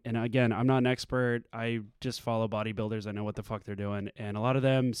and again, I'm not an expert. I just follow bodybuilders. I know what the fuck they're doing. And a lot of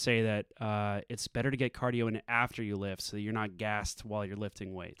them say that it's better to get cardio in after you lift so that you're not gassed while you're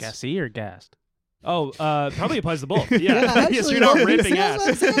lifting weights. Gassy or gassed? Oh, probably applies to both. Yeah. Yeah, actually, Yes, you're not yeah, ripping see what ass.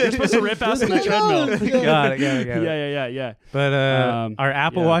 I'm saying? You're supposed to rip ass on the There treadmill. goes. Yeah. Got it. Yeah. But Um, our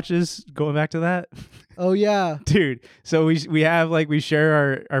Apple yeah. Watches, going back to that, Oh yeah, dude. So we have like we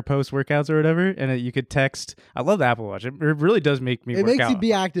share our post workouts or whatever, and you could text. I love the Apple Watch. It really does make me it work makes out. you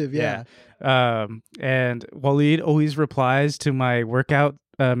be active. Yeah. And Wahlid always replies to my workout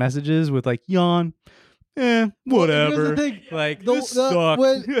messages with like yawn. Well, Whatever. here's the thing. Like The- this the-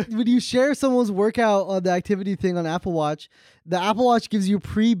 sucks. when you share someone's workout on the activity thing on Apple Watch, the Apple Watch gives you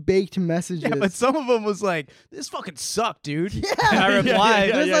pre-baked messages. Yeah, but some of them was like, "This fucking sucked, dude." Yeah. And I replied,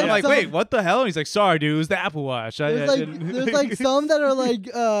 yeah, I'm like, some- "Wait, what the hell?" And he's like, "Sorry, dude, it was the Apple Watch." There's like some that are like,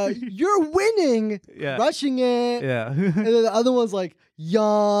 "You're winning," Yeah. rushing it, Yeah. and then the other one's like,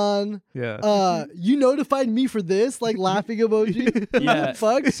 "Yawn." Yeah. You notified me for this, like laughing emoji. Yeah.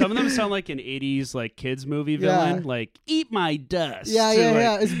 Fuck. Some of them sound like an 80s like kids movie villain, like "Eat my dust." Yeah, Or, like,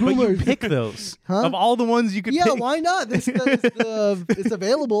 yeah. It's But you boomers. pick those Huh? of all the ones you could Yeah, pick. why not? It's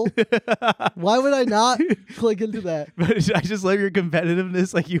available. Why would I not click into that? But I just love your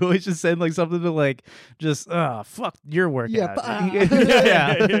competitiveness. Like you always just send like something to like just fuck your workout.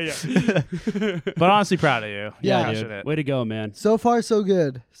 Yeah, yeah. But honestly, proud of you. Yeah, Crushing dude. it. Way to go, man. So far, so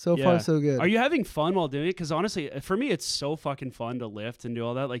good. So Yeah. far, so good. Are you having fun while doing it? Because honestly, for me, it's so fucking fun to lift and do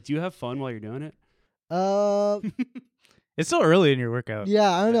all that. Like, do you have fun while you're doing it? It's still early in your workout. Yeah,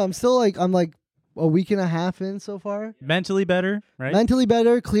 I don't know. I'm like a week and a half in so far. Mentally better, right? Mentally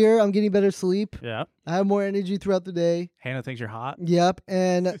better, clear. I'm getting better sleep. Yeah. I have more energy throughout the day. Hannah thinks you're hot. Yep,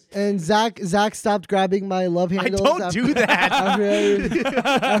 and Zach stopped grabbing my love I handles. don't after, do that.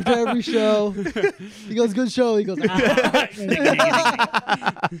 after every show. He goes, "Good show." He goes, "Ah."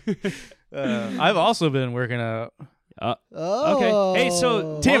 I've also been working out. "Oh, Okay. Hey,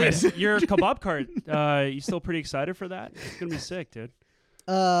 so Damn Wahlid, it. your kebab cart. You still pretty excited for that? It's gonna be sick, dude.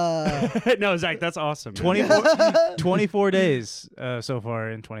 No, Zach, that's awesome, man. 24 days so far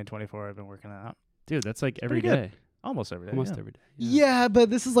in 2024 I've been working out. Dude. That's like every Pretty good. day, Almost every day. almost yeah. every day. Yeah, but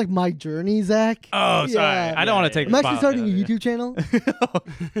this is like my journey, Zach. Oh, sorry. Yeah. I don't want to take I'm the actually spot. starting a YouTube channel.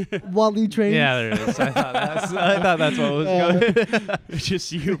 Wahlid Trains. Yeah, there it is. I thought that's what was going. It's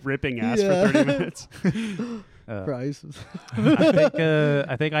just you ripping ass Yeah. for 30 minutes. Price.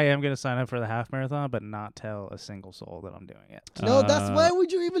 I think I am going to sign up for the half marathon, but not tell a single soul that I'm doing it. No, that's why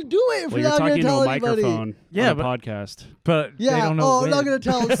would you even do it if Well, you're you're not going talking to to tell a anybody? microphone Yeah, on a but- podcast. But Yeah. they don't know I'm not when. going to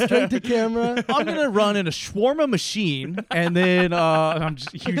tell straight to camera. I'm gonna run in a shawarma machine, and then I'm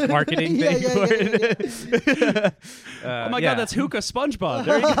just a huge marketing Yeah, thing yeah, for yeah, it. Oh my yeah. god, that's Hookah SpongeBob.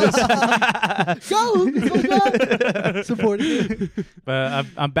 There he goes. Go! Supporting it. But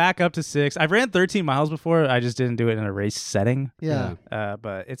I'm back up to 6. I've ran 13 miles before. I just didn't do it in a race setting. Yeah.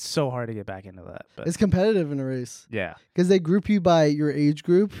 But it's so hard to get back into that. But It's competitive in a race yeah. because they group you by your age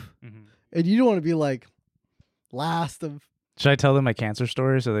group, Mhm. and you don't want to be like last of. Should I tell them my cancer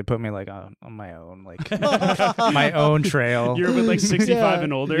story so they put me like on my own my own trail? You're with like 65 Yeah.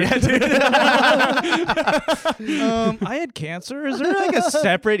 and older. Yeah, dude. I had cancer. Is there like a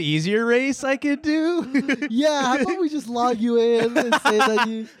separate, easier race I could do? Yeah, how about we just log you in and say that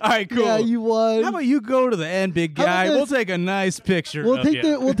you? All right, cool. Yeah, you won. How about you go to the end, big How about guy? this? We'll take a nice picture. We'll of take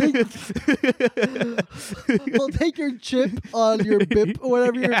you. we'll take your chip on your bip or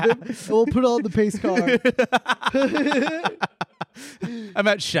whatever your Yeah. bip, and we'll put it on the pace car. I'm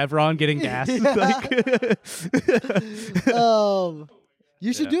at Chevron getting gas.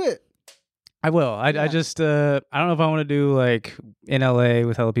 You should do it. I will. I Yeah. just I don't know if I want to do like in LA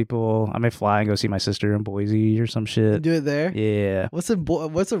with hella people. I may fly and go see my sister in Boise or some shit. Do it there. Yeah. What's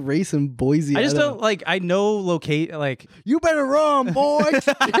a race in Boise? I just don't like. I know locate like. You better run, boy.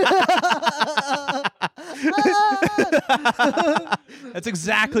 That's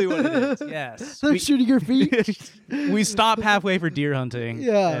exactly what it is. Yes. They're shooting your feet. We stop halfway for deer hunting.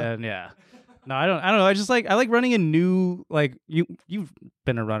 Yeah. And yeah. No, I don't know. I just like running in new like you've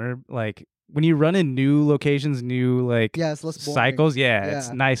been a runner like when you run in new locations, new like Yeah, it's less boring. cycles. Yeah, it's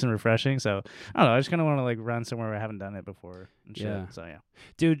Yeah. nice and refreshing. So I don't know. I just kind of want to like run somewhere where I haven't done it before. And shit. Yeah. So yeah.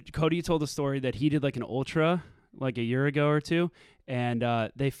 Dude, Cody told a story that he did like an ultra like a year ago or two, and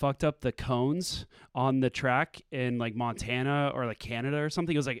they fucked up the cones on the track in like Montana or like Canada or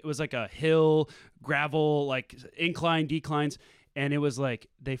something. It was like a hill, gravel, like incline, declines. And it was like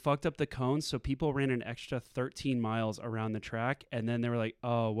they fucked up the cones, so people ran an extra 13 miles around the track, and then they were like,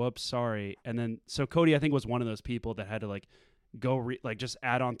 "Oh, whoops, sorry." And then so Cody, I think, was one of those people that had to like go like just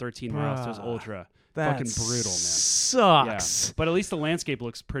add on 13 miles to his Bruh. ultra. That Fucking brutal, man. Sucks. Yeah. But at least the landscape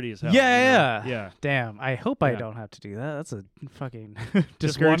looks pretty as hell. Yeah, you know? Yeah. Damn. I hope I Yeah. don't have to do that. That's a fucking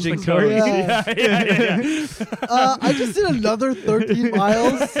Just watch the discouraging story. cones. Yeah. yeah. I just did another 13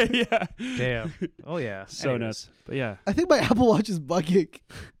 miles. yeah. Damn. Oh yeah. So Anyways. nuts. But yeah. I think my Apple Watch is bugging.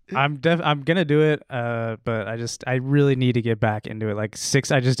 I'm gonna do it. But I really need to get back into it. Like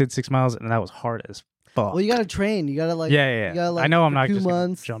I just did 6 miles and that was hard as fuck. Well, you gotta train. You gotta like. yeah. You gotta, like, I know I'm for not 2 just gonna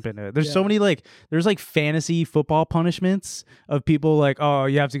months. jump into it. There's Yeah. so many there's like fantasy football punishments of people like, oh,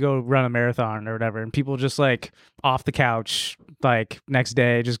 you have to go run a marathon or whatever, and people just like off the couch like next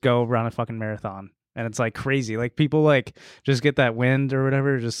day just go run a fucking marathon. and it's like crazy. Like people like just get that wind or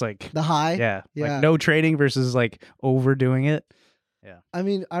whatever, just like The high. yeah, Yeah. like no trading versus like overdoing it. Yeah, I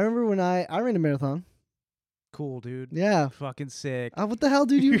mean, I remember when I ran a marathon. cool, dude. Yeah. Fucking sick. What the hell,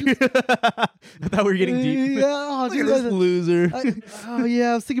 dude? You just, I thought we were getting deep. Yeah. Oh, Look dude, at this loser. oh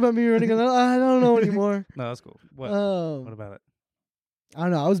yeah, I was thinking about me running. I don't know anymore. No, that's cool. What? Oh, What about it? I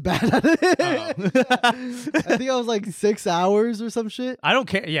don't know. I was bad at it. Oh. I think I was like 6 hours or some shit. I don't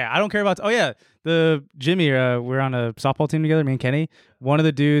care. Yeah, I don't care about. Oh yeah, the Jimmy. We're on a softball team together. Me and Kenny. One of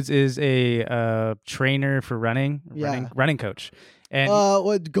the dudes is a trainer for running. Yeah. Running coach. And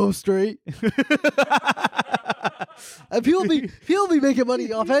What? Go straight. And people be making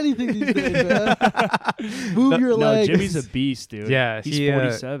money off anything these days, man. Move your No, legs. Jimmy's a beast, dude. Yeah, he's he,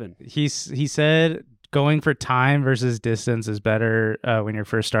 47. he said going for time versus distance is better when you're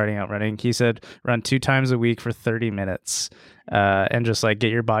first starting out running. He said run 2 times a week for 30 minutes and just like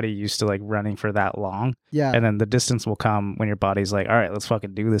get your body used to like running for that long. Yeah. And then the distance will come when your body's like, all right, let's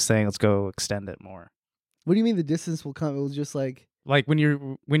fucking do this thing. Let's go extend it more. What do you mean the distance will come? It will just like, Like when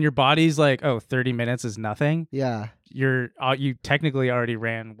your body's like, oh, 30 minutes is nothing. yeah. You technically already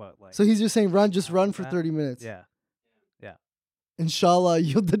ran what, like So he's just saying just run for 30 minutes. yeah. Inshallah,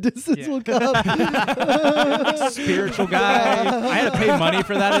 the distance will come. Spiritual guy. I had to pay money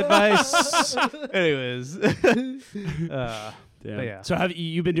for that advice. Anyways. Damn. But yeah. So have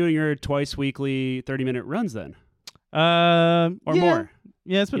you been doing your twice weekly 30-minute runs then? Or Yeah. more?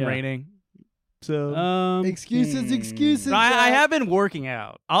 Yeah, it's been Yeah. raining. So Excuses. I have been working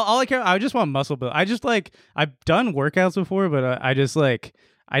out. I just want muscle build. I just like I've done workouts before, but I just like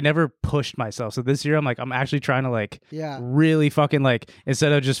I never pushed myself. So this year I'm actually trying to like Yeah. really fucking like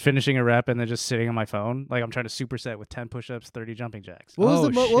instead of just finishing a rep and then just sitting on my phone, like I'm trying to superset with 10 push-ups, 30 jumping jacks. What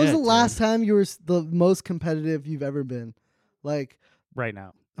was what was the shit, last time you were the most competitive you've ever been? Like, Right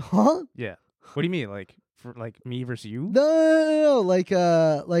now. huh? Yeah. What do you mean? Like for like me versus you? No. Like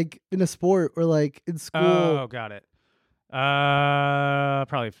in a sport or like in school. Oh, got it.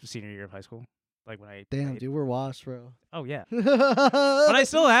 Probably senior year of high school. Like when I Damn, played. dude, we're washed, bro. Oh yeah. But I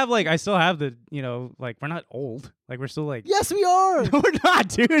still have the, like we're not old. Like we're still like Yes, we are. No, we're not,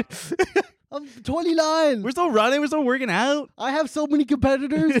 dude. I'm 29. We're still running, we're still working out. I have so many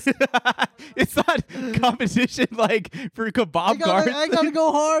competitors. It's not competition like for kebab guards. I gotta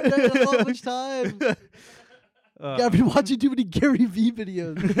go hard. I don't have that much time. Yeah, I've been watching too many Gary V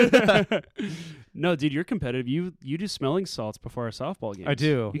videos. No, dude, you're competitive. You do smelling salts before our softball games. I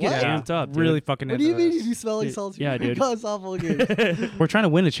do. You get What? amped up, dude. Really fucking What do you into mean this. you do smelling salts? Yeah, dude. Softball games. We're trying to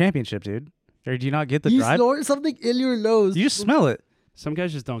win a championship, dude. Or do you not get the You drive? snort something in your nose. You just smell it. Some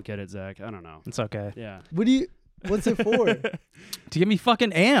guys just don't get it, Zach. I don't know. It's okay. Yeah. What's it for? To get me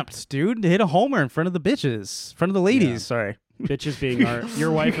fucking amped, dude. To hit a homer in front of the bitches. In front of the ladies, Yeah. sorry. Bitches being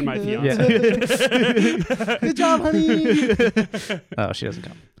your wife and my fiance. Yeah. Good job, honey. Oh, she doesn't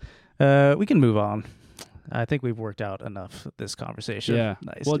come. We can move on. I think we've worked out enough this conversation. Yeah.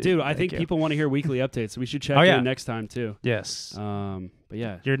 Nice, Well, dude, I Thank think you. people want to hear weekly updates, so we should check Oh, yeah. in next time too. Yes. But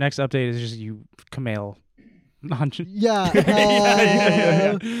yeah. Your next update is just you, Kamel. Yeah.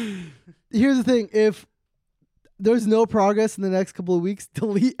 Yeah. Here's the thing. If there's no progress in the next couple of weeks,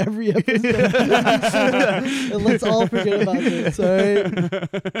 delete every episode. And let's all forget about this, all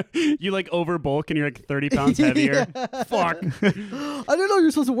right? You like over bulk and you're like 30 pounds heavier. Yeah. Fuck. I didn't know you're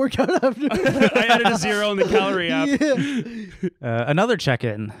supposed to work out after. I added a 0 in the calorie app. Yeah. Another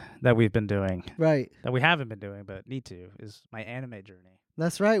check-in that we've been doing, Right. that we haven't been doing but need to, is my anime journey.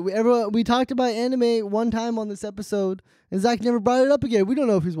 That's right. We talked about anime one time on this episode, and Zach never brought it up again. We don't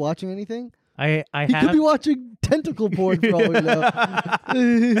know if he's watching anything. I He have. could be watching tentacle porn for all we know.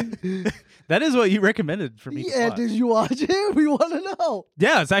 That is what you recommended for me. Yeah, to watch. did you watch it? We want to know.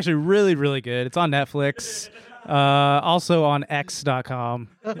 Yeah, it's actually really, really good. It's on Netflix, also on X.com.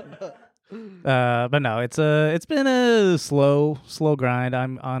 But no, it's been a slow grind.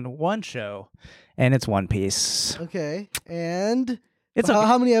 I'm on one show, and it's One Piece. Okay. And It's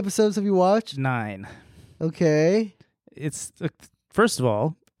how many episodes have you watched? 9. Okay. It's first of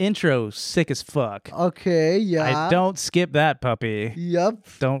all, intro sick as fuck. Okay, yeah. I don't skip that puppy. Yep.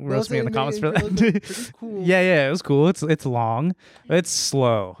 Don't roast me in the comments for intros are that. pretty cool. Yeah, it was cool. It's long. It's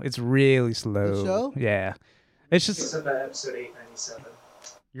slow. It's really slow. The show? Yeah. It's just It's about episode 897.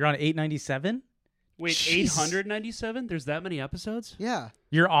 you're on 897. Wait, Jeez. 897? There's that many episodes? Yeah.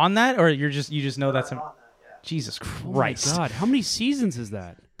 You're on that, or you just know that's I'm on that, yeah. Jesus Oh Christ. my God. How many seasons is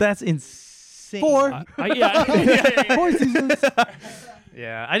that? That's insane. 4. Yeah. 4 seasons.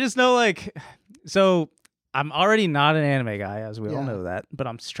 Yeah, I just know like so I'm already not an anime guy, as we all Yeah. know that, but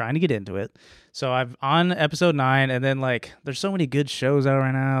I'm just trying to get into it. So I'm on episode 9, and then like there's so many good shows out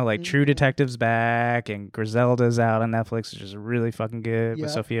right now. Like True Detective's back, and Griselda's out on Netflix, which is really fucking good with Yeah.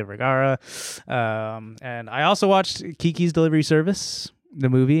 Sofia Vergara. And I also watched Kiki's Delivery Service, the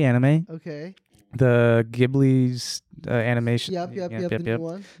movie anime, Okay. the Ghibli's animation. Yep. The new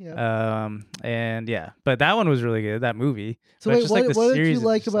one. Yep. And yeah, but that one was really good. That movie. So But wait, just, like, the what did series you is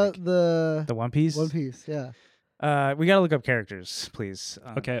like just, about like, the the One Piece. One Piece? Yeah. We gotta look up characters, please.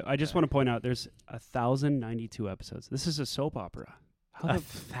 Okay, I just want to point out there's 1,092 episodes. This is a soap opera. How,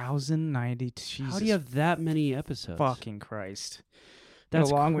 1,092. how do you have that many episodes? Fucking Christ. That's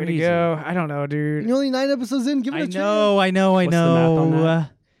a long way to crazy. go. I don't know, dude. You're only 9 episodes in. Give it I a chance. know. What's the math on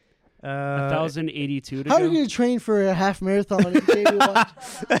that? 1,082 to How go. are you gonna train for a half marathon? If you watch?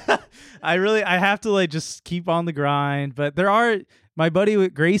 I have to like just keep on the grind. But there are my buddy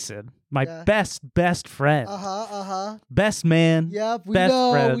with Grayson, my Yeah. best friend, best man. Yep. We Best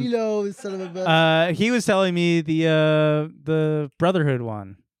know. friend. We know. Son of a bitch. He was telling me the Brotherhood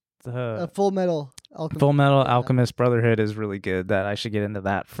one, the Full Metal Alchemist. Full Metal Yeah. Alchemist Brotherhood is really good. That I should get into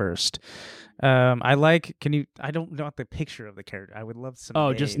that first. I like. Can you? I don't know the picture of the character. I would love some. Oh,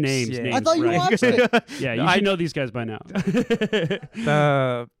 names. just names, Yeah. names. I thought you right. watched it. Yeah, No, you I- should know these guys by now.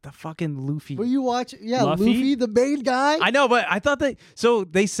 The fucking Luffy. Were you watch? Yeah, Luffy? Luffy, the main guy. I know, but I thought that. So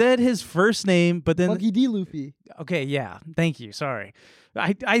they said his first name, but then Monkey D. Luffy. okay, yeah. Thank you. Sorry.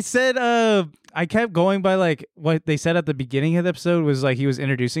 I said I kept going by like what they said at the beginning of the episode was like he was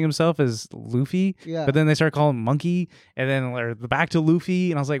introducing himself as Luffy, Yeah. but then they started calling him Monkey, and then or back to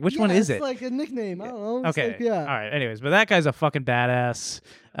Luffy, and I was like, which one is it's it? like a nickname. I don't know. It's Okay. like, yeah. All right. Anyways, but that guy's a fucking badass.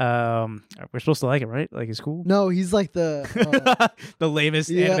 We're supposed to like him, right? Like he's cool. No, he's like the The lamest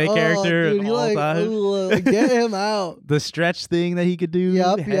yeah, anime character dude, of he all like, time. get him out. The stretch thing that he could do.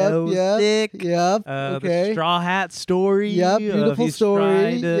 Yep. hell sick. Yep. The Okay. Straw Hat story. Yep, of beautiful he's story,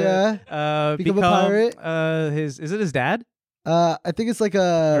 trying to, yeah. become a pirate. Is it his dad I think it's like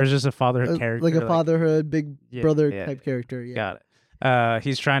or is it just a fatherhood character? like a fatherhood, big Yeah, brother yeah, type character. Yeah. Got it.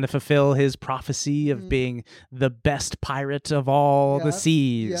 He's trying to fulfill his prophecy of being the best pirate of all the Yep,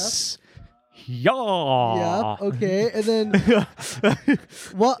 seas. Yeah. Yep. Okay. And then,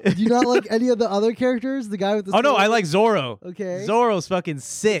 what? Do you not like any of the other characters? The guy with the. Oh no, I sword? like Zoro. Okay. Zoro's fucking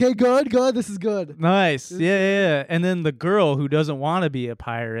sick. Okay. Good. This is good. Nice. Yeah. And then the girl who doesn't want to be a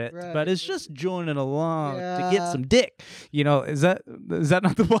pirate, Right. but is just joining along to Yeah. get some dick. You know, is that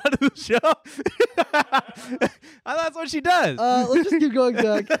not the plot of the show? That's what she does. Let's just keep going,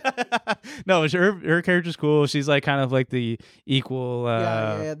 Doug. No, her character's cool. She's like kind of like the equal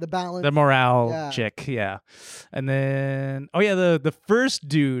yeah. The balance. the morale Yeah. chick, yeah. And then the first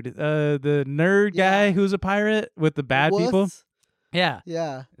dude, the nerd guy Yeah. who's a pirate with the bad people. Wuss? Yeah.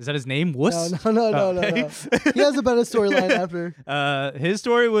 Yeah. Is that his name? Wuss? No. Okay. He has a better storyline after. His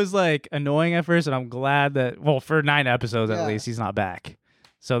story was like annoying at first, and I'm glad that for 9 episodes Yeah. at least he's not back.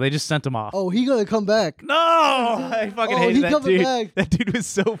 So they just sent him off. Oh, he gonna come back. No, I fucking Oh, hated he that coming dude. back. That dude was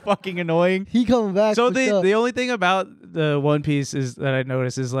so fucking annoying. He coming back. So for the sure. the only thing about the One Piece is that I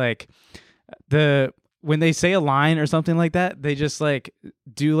noticed is like when they say a line or something like that, they just like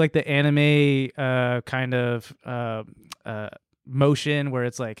do like the anime kind of motion where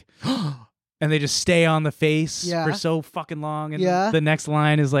it's like and they just stay on the face Yeah. for so fucking long, and Yeah. the next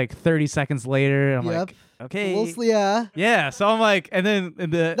line is like 30 seconds later. And I'm Yep. like, okay, Mostly, yeah. yeah. So I'm like, and then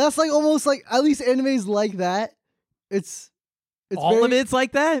That's like almost like at least animes like that. It's all very, of it's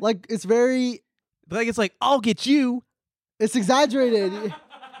like that. like it's very Like it's like I'll get you. it's exaggerated.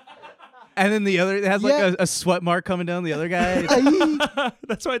 And then the other it has like Yeah. a sweat mark coming down the other guy.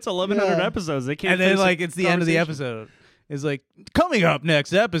 That's why it's 1,100 Yeah. episodes. They can't. And then finish like it's the end of the conversation. episode. It's like coming up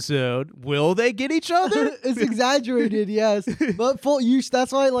next episode, will they get each other? It's exaggerated, yes. But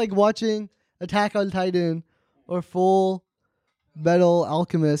that's why I like watching Attack on Titan or Full Metal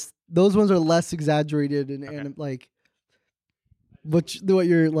Alchemist. Those ones are less exaggerated and like what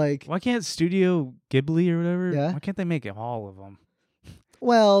you're like. Why can't Studio Ghibli or whatever? Yeah. Why can't they make all of them?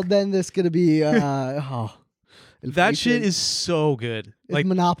 Well, then there's gonna be That inflation. shit is so good. It's Like,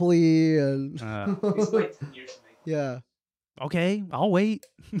 Monopoly and yeah. okay, I'll wait.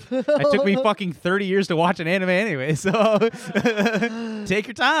 It took me fucking 30 years to watch an anime anyway, so take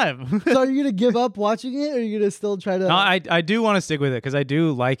your time. So are you gonna give up watching it, or are you gonna still try to? No, I do want to stick with it because I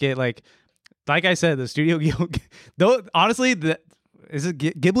do like it. Like I said, the Studio though honestly, is it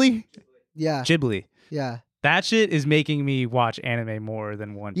Ghibli? yeah, Ghibli. yeah, That shit is making me watch anime more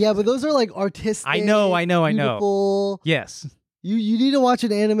than one. yeah. But those are like artistic. I know. Beautiful. Yes. You need to watch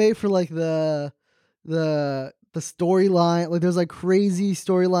an anime for like the storyline. Like there's like crazy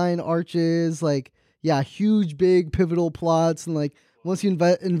storyline arches. Like yeah, huge, big, pivotal plots, and like once you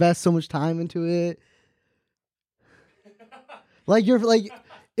invest so much time into it, like you're like,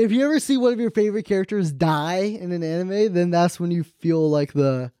 if you ever see one of your favorite characters die in an anime, then that's when you feel like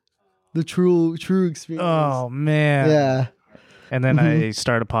the true experience. Oh man. Yeah. And then I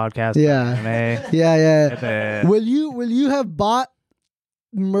start a podcast. Yeah. About anime. Yeah. And then- Will you have bought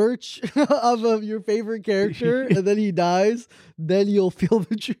merch of your favorite character and then he dies? Then you'll feel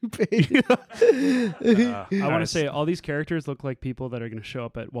the true pain. I want to say all these characters look like people that are going to show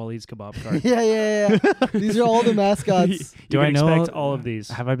up at Wahlid's kebab cart. Yeah. These are all the mascots. Do I know- expect all of these?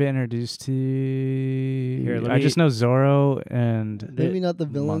 Have I been introduced to? Here, I just know Zoro and. Maybe not the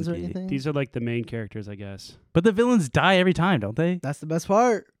villains or Monkey. anything. These are like the main characters, I guess. But the villains die every time, don't they? That's the best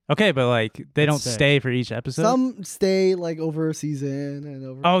part. Okay, but like they don't sick. stay for each episode. Some stay like over a season and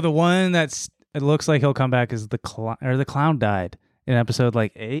over. Oh, the one that's it looks like he'll come back is the clown, or the clown died in episode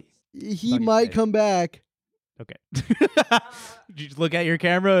like 8. He fucking might say. come back. Okay. You just look at your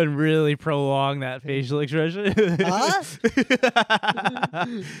camera and really prolong that facial expression.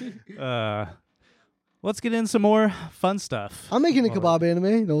 Let's get in some more fun stuff. I'm making a kebab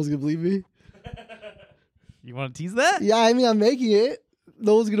anime. No one's gonna believe me. You want to tease that? Yeah, I mean I'm making it.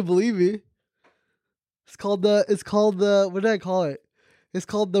 No one's gonna believe me. It's called the what did I call it? It's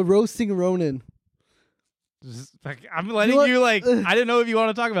called the Roasting Ronin. Just, like, I'm letting know you like. I didn't know if you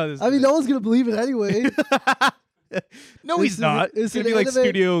want to talk about this. I mean, no one's gonna believe it anyway. No, It's he's not. an- It's it's gonna an be like anime-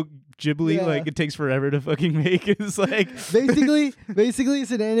 Studio Ghibli. Yeah. Like it takes forever to fucking make. It's like basically,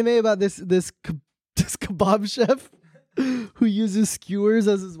 it's an anime about this kebab chef who uses skewers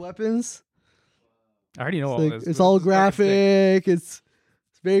as his weapons. I already know It's, all like, this. it's This all is fucking sick. graphic. It's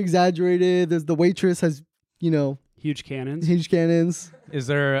very exaggerated. There's the waitress has Huge cannons. huge cannons. Is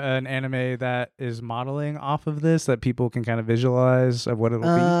there an anime that is modeling off of this that people can kind of visualize of what it'll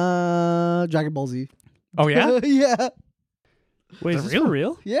be? Dragon Ball Z. Oh yeah, yeah. Wait, Is is it this for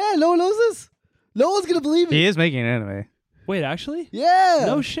real? Yeah, no one knows this. No one's gonna believe it. he is making an anime. Wait, actually? Yeah.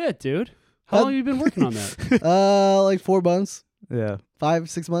 No shit, dude. How long have you been working on that? Like 4 months, Yeah,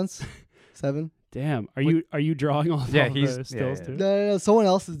 5-6 months, 7. Damn. Are you drawing all, Yeah, all he's- the stills yeah. too? No, someone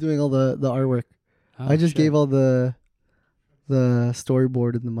else is doing all the artwork. Oh, I just shit. gave all the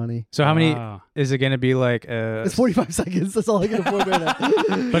storyboard and the money. So how many Wow. is it going to be? Like It's 45 seconds. That's all I can afford right now.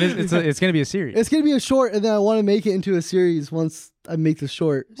 but it's going to be a series. It's gonna be a short, and then I want to make it into a series once I make the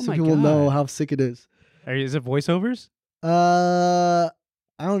short, Oh so my people know God. how sick it is. Is it voiceovers? I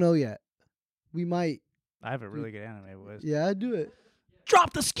don't know yet. We might. I have a really good anime voice. Yeah, I'd do it.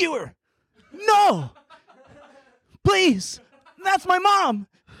 Drop the skewer. No, please. That's my mom.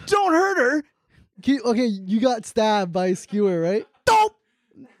 Don't hurt her. Okay, you got stabbed by a skewer, right? Don't.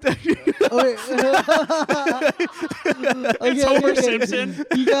 Okay. It's Homer Simpson.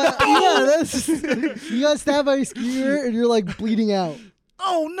 You got stabbed by a skewer, and you're like bleeding out.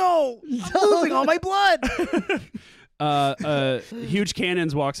 Oh no! I'm losing all my blood. Huge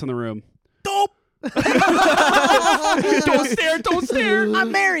cannons walks in the room. Don't. Don't stare! Don't stare!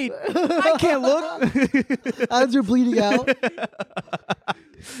 I'm married. I can't look. As you're bleeding out.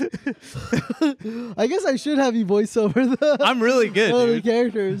 I guess I should have you voice over the I'm really good, one of the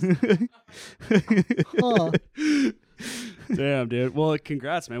dude. characters. Huh. Damn, dude. Well,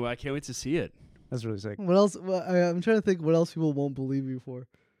 congrats, man. Well, I can't wait to see it. That's really sick. What else? I'm trying to think what else people won't believe you for.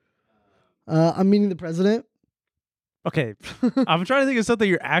 I'm meeting the president. Okay, I'm trying to think of something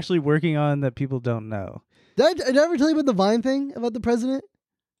you're actually working on that people don't know. Did I ever tell you about the Vine thing about the president?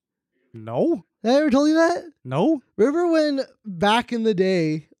 No, Did I ever tell you that? no. Remember when back in the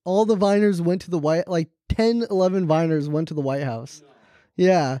day, all the Viners went to the White, like 10, 11 Viners went to the White House.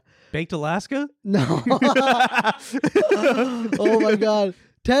 Yeah. Baked Alaska? No. Oh my God.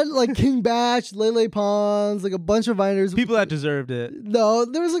 10, like King Batch, Lele Pons, like a bunch of Viners. People that deserved it. No,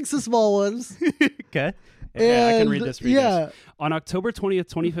 there was like some small ones. Okay. Okay, I can And, read this for you yeah. guys. On October 20th,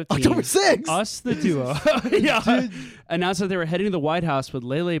 2015, October 6th. Us, the duo, announced that they were heading to the White House with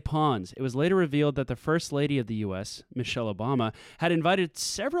Lele Pons. It was later revealed that the First Lady of the U.S., Michelle Obama, had invited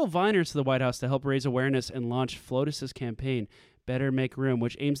several Viners to the White House to help raise awareness and launch FLOTUS's campaign, Better Make Room,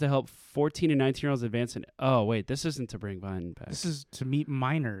 which aims to help 14 and 19-year-olds advance in... Oh, wait, this isn't to bring Vine back. This is to meet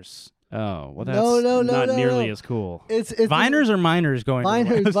minors. Oh, well, that's No, not nearly no. as cool. It's Viners or minors going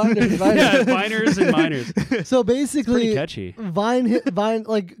Viners, to Viners, Yeah, Viners. Viners and minors. So Pretty basically, catchy. Vine,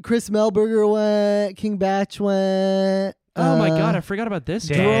 like Chris Melberger went, King Batch went. Oh, my God, I forgot about this.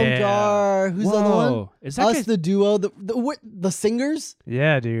 Damn. guy. Jerome Jar. Who's the other one? Whoa. Is that Us, guy, the duo, the singers.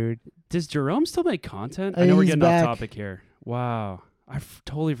 Yeah, dude. does Jerome still make content? I know we're He's getting back. off topic here. Wow. I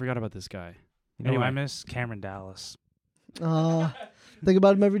totally forgot about this guy. You know who Anyway. I miss? Cameron Dallas. Think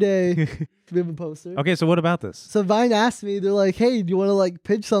about him every day. We have a poster. Okay, so what about this? So Vine asked me, they're like, "Hey, do you want to like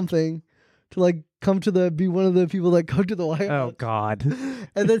pitch something to like be one of the people that go to the White House?" Oh God.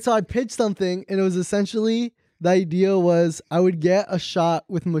 And then so I pitched something, and it was essentially the idea was I would get a shot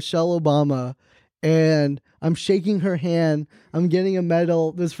with Michelle Obama, and I'm shaking her hand. I'm getting a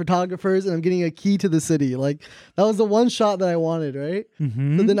medal. There's photographers, and I'm getting a key to the city. Like that was the one shot that I wanted, right?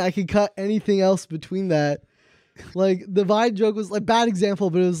 Mm-hmm. So then I could cut anything else between that. Like the Vine joke was like bad example,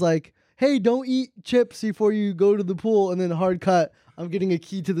 but it was like, "Hey, don't eat chips before you go to the pool," and then hard cut. I'm getting a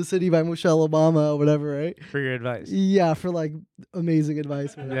key to the city by Michelle Obama or whatever, right? For your advice. Yeah, for like amazing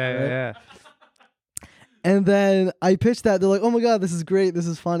advice. Whatever, right? Yeah. And then I pitched that. They're like, "Oh my God, this is great. This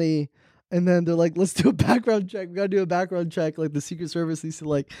is funny." And then they're like, "Let's do a background check. We got to do a background check. Like the Secret Service needs to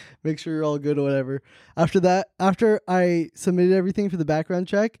like make sure you're all good or whatever." After I submitted everything for the background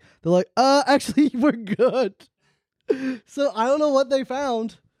check, they're like, actually, we're good." So I don't know what they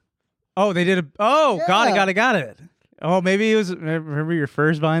found. Oh, they did a. Oh, Yeah. got it. Oh, maybe it was. Remember your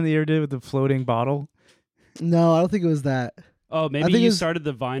first Vine that you ever did with the floating bottle? No, I don't think it was that. Oh, maybe think you it's- started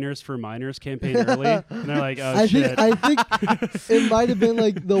the Viners for Minors campaign early, and they're like, "Oh I shit." think it might have been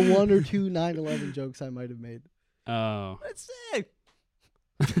like the 1 or 2 9/11 jokes I might have made. Oh, That's sick.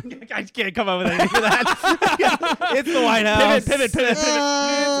 I can't come up with anything for that. It's the White House. Pivot.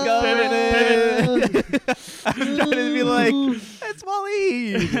 I'm trying to be like, it's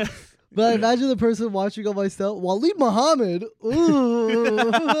Wahlid. But I imagine the person watching on my stuff, Wahlid Muhammad.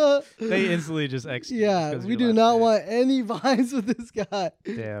 Ooh. They instantly just execute. Yeah, because of we your do last not name. want any vines with this guy.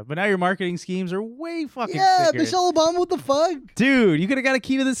 Yeah, but now your marketing schemes are way fucking Yeah, sicker. Michelle Obama, what the fuck? Dude, you could have got a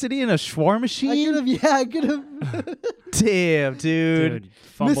key to the city in a shawarma machine. I could have. Damn, dude. dude, Miss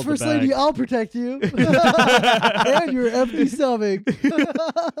fumbled First the bag. Lady, I'll protect you. And your empty stomach.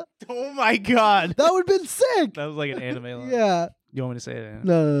 That Oh my god. would have been sick. That was like an anime line. Yeah. You want me to say it?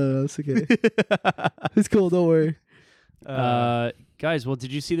 No, it's okay. It's cool, don't worry. Guys, well,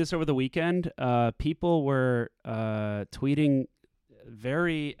 did you see this over the weekend? People were tweeting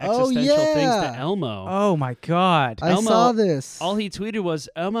very Oh, existential things to yeah. Elmo. Oh my god. I Elmo, saw this. All he tweeted was,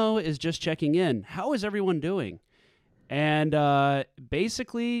 "Elmo is just checking in. How is everyone doing?" And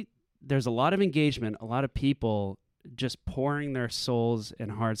basically, there's a lot of engagement, a lot of people just pouring their souls and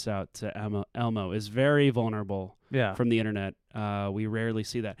hearts out to Elmo. Elmo is very vulnerable Yeah. from the internet. We rarely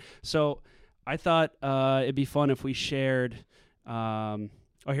see that. So I thought it'd be fun if we shared. Sorry,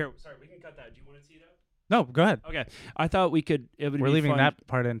 we can cut that. Do you want to see that? No, go ahead. Okay, I thought we could. It would We're be leaving fun. that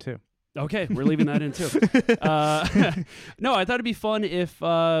part in too. Okay, we're leaving that in too. No, I thought it'd be fun if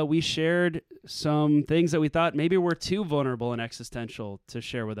we shared some things that we thought maybe were too vulnerable and existential to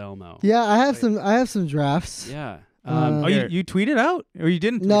share with Elmo. Yeah, I have some drafts. Yeah. Oh, you tweeted out, or you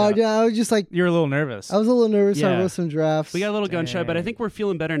didn't? No, tweet out? I was just like, You're a little nervous. I was a little nervous. So I Yeah. wrote some drafts. We got a little gun shy, but I Dang. think we're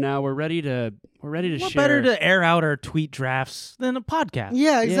feeling better now. We're ready to What share. better to air out our tweet drafts than a podcast?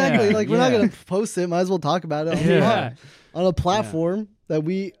 Yeah, exactly. Yeah, Like we're not yeah. gonna post it. Might as well talk about it Yeah. on a platform that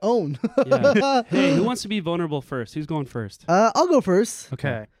we own. Yeah. Hey, who wants to be vulnerable first? Who's going first? I'll go first.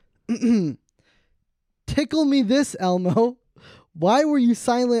 Okay. Tickle me this, Elmo. Why were you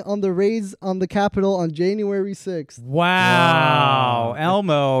silent on the raids on the Capitol on January 6th? Wow.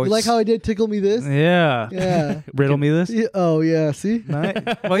 Elmo. You like how I did tickle me this? Yeah. Yeah. Riddle me this? Yeah, oh yeah. See, Nice.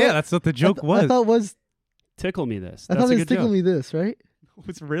 Well, yeah, that's what the joke was. I thought Tickle me this. I That's thought a it was good tickle joke. me this, right?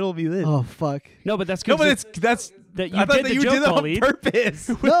 What's riddle me this? Oh fuck. No, but that's No, good. but that's. that you I thought did that the you joke, did that on Wahlid. purpose.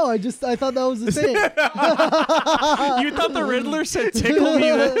 No, I thought that was the same. You thought the Riddler said tickle me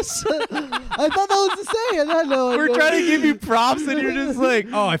this? I thought that was the same. I know. We're trying to give you props, and you're just like,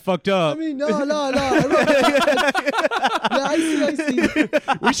 "Oh, I fucked up." I mean, no. Yeah, I see.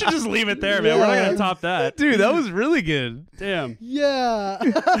 We should just leave it there, man. We're not Yeah. gonna top that. Dude, that was really good. Damn. Yeah.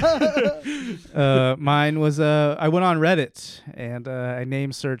 Mine was I went on Reddit and I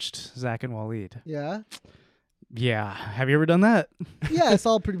name searched Zach and Wahlid. Yeah. Yeah, have you ever done that? Yeah, it's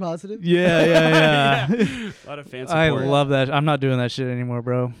all pretty positive. Yeah. A lot of fancy. I support. love that. I'm not doing that shit anymore,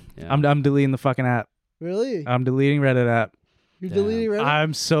 bro. Yeah. I'm deleting the fucking app. Really? I'm deleting Reddit app. You're Damn. deleting Reddit?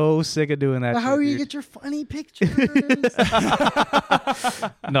 I'm so sick of doing that. But how shit, are you dude. get your funny pictures?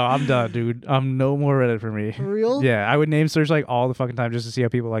 No, I'm done, dude. I'm no more Reddit for me. For real? Yeah, I would name search like all the fucking time just to see how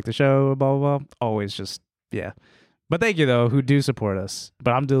people like the show, blah, blah, blah. Always just, yeah. But thank you, though, who do support us.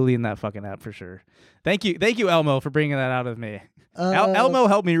 But I'm deleting that fucking app for sure. Thank you, Elmo, for bringing that out of me. Elmo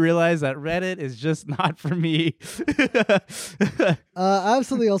helped me realize that Reddit is just not for me. I have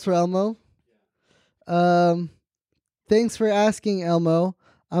something else for Elmo. Thanks for asking, Elmo.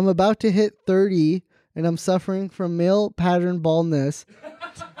 I'm about to hit 30 and I'm suffering from male pattern baldness.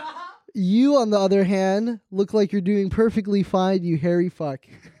 You, on the other hand, look like you're doing perfectly fine, you hairy fuck.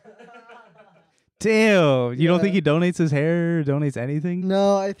 Damn. You don't think he donates his hair, donates anything?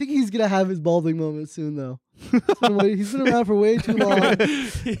 No, I think he's gonna have his balding moment soon, though. He's been around for way too long.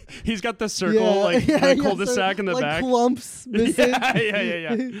 He's got the circle, the cul-de-sac in the like back. Clumps missing.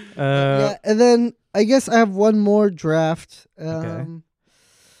 Yeah. Yeah, and then I guess I have one more draft. Okay. You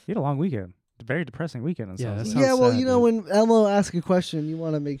had a long weekend. A very depressing weekend. Yeah, that sounds sounds well, sad, you know, dude. when Elmo asks a question, you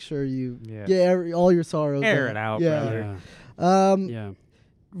want to make sure you Yeah. get all your sorrows Air out. it out, Yeah. brother. Yeah.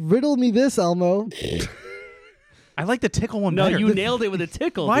 Riddle me this, Elmo. I like the tickle one No, better. you nailed it with a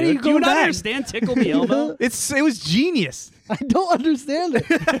tickle. Why do dude. you Do you go not back? understand Tickle Me Elmo? It was genius. I don't understand it.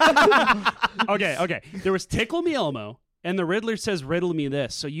 Okay. There was Tickle Me Elmo, and the Riddler says riddle me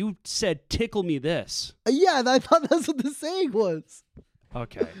this. So you said tickle me this. Yeah, I thought that's what the saying was.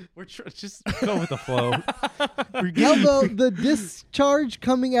 Okay. We're just go with the flow. Elmo, the discharge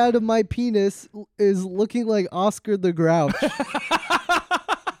coming out of my penis is looking like Oscar the Grouch.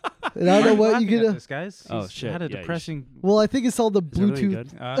 And I don't know what you get. This guys. Oh, He's shit. Had a Yeah, you depressing. Well, I think it's all the Is everything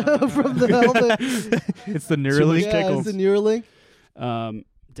Bluetooth good? from the helmet. It's the Neuralink. Yeah, tickles. it's the Neuralink.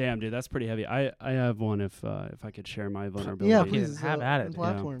 Damn, dude, that's pretty heavy. I have one if I could share my vulnerability. Yeah, Yeah, please. have at it. on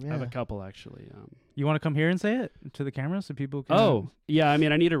Platform, I yeah. have a couple actually. You want to come here and say it to the camera so people can? Oh, yeah. I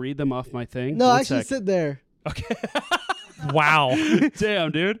mean, I need to read them off my thing. No, One actually, sec. sit there. Okay. Wow. Damn,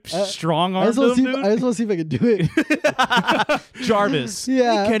 dude. Strong I arm, just want dude. to see if I can do it. Jarvis.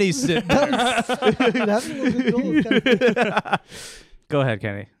 Yeah. Kenny sit there. That's what was Go ahead,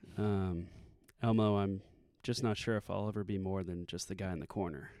 Kenny. Elmo, I'm just not sure if I'll ever be more than just the guy in the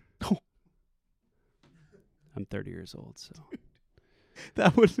corner. I'm 30 years old, so.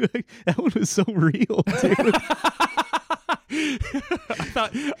 That one was so real, dude.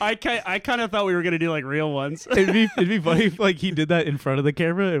 I kind of thought we were gonna do like real ones. it'd be funny if like he did that in front of the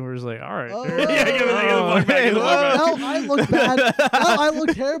camera and we're just like, all right. Oh. Yeah, give it the plug back, give it the plug back. Now I look bad. Now I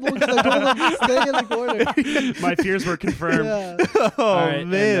look terrible because I don't like staying in the corner. My fears were confirmed. Yeah. Oh All right,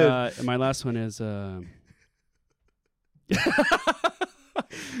 man. and my last one is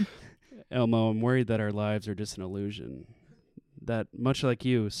Elmo, I'm worried that our lives are just an illusion. That much like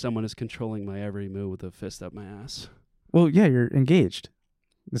you, someone is controlling my every move with a fist up my ass. Well, yeah, you're engaged.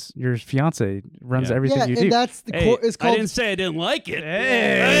 Your fiance runs Yeah. everything Yeah, you and do. that's the Hey, it's I called. didn't say I didn't like it.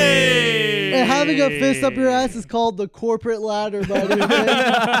 Hey. And having a fist up your ass is called the corporate ladder, buddy.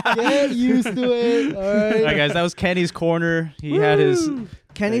 Okay? Get used to it. All right. All right, guys, that was Kenny's corner. He had his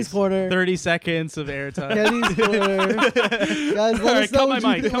Kenny's corner. 30 seconds of airtime. Kenny's corner. Guys, let All us right, know cut what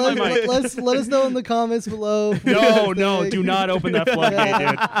my you mic, think. cut my mic. Let us know in the comments below. No, do not open that floodgate,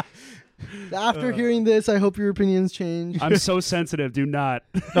 dude. After hearing this, I hope your opinions change. I'm so sensitive. Do not.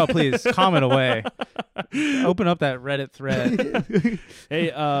 No, please comment away. Open up that Reddit thread.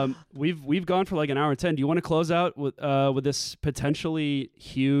 Hey, we've gone for like an hour and 10. Do you want to close out with this potentially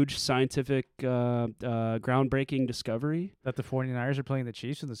huge scientific groundbreaking discovery? That the 49ers are playing the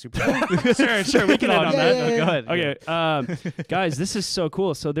Chiefs in the Super Bowl. Sure. We can end on that. Yeah. Go ahead. Okay, guys, this is so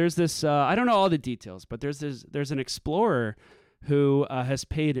cool. So there's this. I don't know all the details, but there's an explorer who has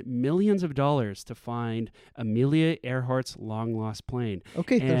paid millions of dollars to find Amelia Earhart's long lost plane.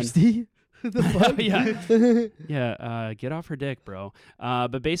 Okay, And- thirsty. The fuck? Yeah, get off her dick, bro.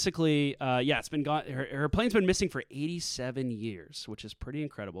 But basically, it's been gone. Her plane's been missing for 87 years, which is pretty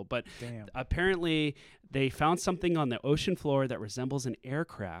incredible. But Damn. apparently, they found something on the ocean floor that resembles an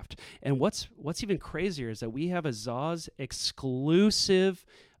aircraft. And what's even crazier is that we have a Zaz exclusive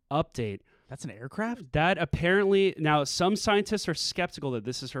update. That's an aircraft? That apparently, now some scientists are skeptical that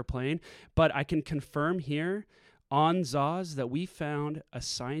this is her plane, but I can confirm here on Zaz that we found a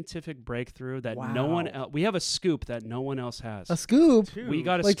scientific breakthrough that no one Wow. else. We have a scoop that no one else has. A scoop. We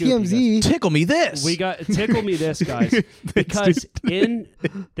got a Like scoop. you TMZ. Tickle me this. guys. We got tickle me this, guys, because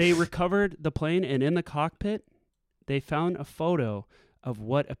they recovered the plane, and in the cockpit they found a photo of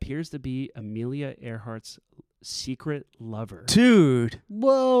what appears to be Amelia Earhart's secret lover. Dude.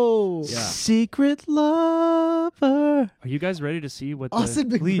 Whoa. Yeah. Secret lover. Are you guys ready to see what Austin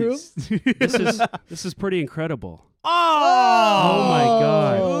McGrew. Please. this is pretty incredible. Oh my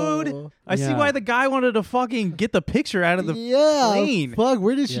God. Dude. I see Yeah. why the guy wanted to fucking get the picture out of the plane. Fuck,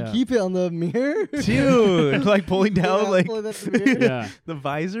 where did she Yeah. keep it? On the mirror? dude. Like pulling down Yeah, like pulling up the mirror. Yeah. the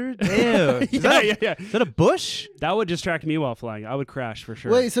visor. Damn. Is that a bush? That would distract me while flying. I would crash for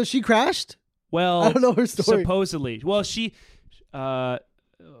sure. Wait, so she crashed? Well, I don't know her story. supposedly. Well, she. Well,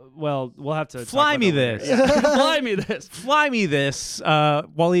 we'll have to talk Fly about me that later. this. Yeah. Fly me this. Fly me this.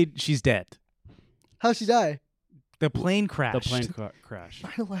 Wahlid, she's dead. How'd she die? The plane crashed. The plane crash.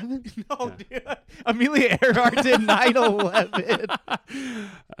 9/11? Oh, dude. Amelia Earhart did 9/11.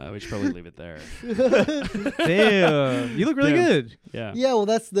 We should probably leave it there. Damn. You look really Damn. good. Yeah. Yeah, well,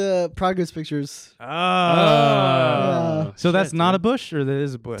 that's the progress pictures. Oh. Yeah. So that's Shit, not dude. a bush, or that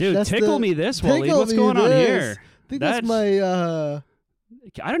is a bush? Dude, That's tickle the- me this, Wahlid. tickle What's me going on this. here? I think that's my. I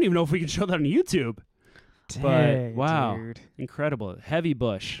don't even know if we can show that on YouTube. Dang, wow. dude. Incredible. Heavy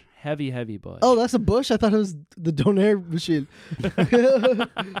bush. Heavy bush. Oh, that's a bush? I thought it was the Donair machine.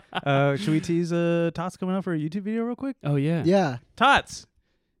 Should we tease Tots coming out for a YouTube video real quick? Oh, yeah. Yeah, Tots,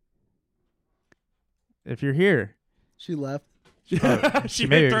 if you're here, she left. she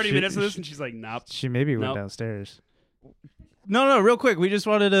Maybe made 30 she- minutes of this and she's like, nope. she maybe went Nope. downstairs. No, real quick. We just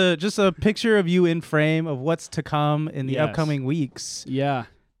wanted just a picture of you in frame of what's to come in the Yes. upcoming weeks. Yeah.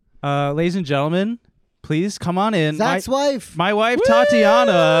 Ladies and gentlemen, please come on in. Zach's wife. My wife,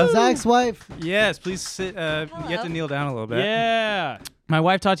 Tatiana. Zach's wife. Yes, please sit. You have to kneel down a little bit. Yeah. My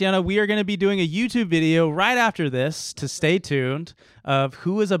wife, Tatiana, we are going to be doing a YouTube video right after this, to stay tuned, of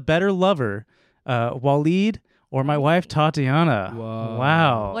who is a better lover, Wahlid or my wife, Tatiana. Whoa.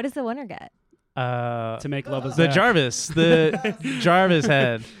 Wow. What does the winner get? To make love is The that. Jarvis, the Jarvis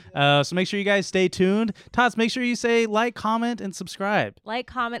head. So make sure you guys stay tuned. Tots, make sure you say like, comment, and subscribe. Like,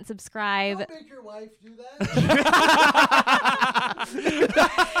 comment, subscribe. Make your wife do that. Do you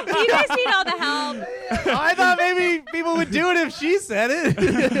guys need all the help? I thought maybe people would do it if she said it.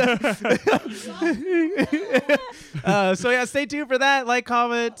 So yeah, stay tuned for that. Like,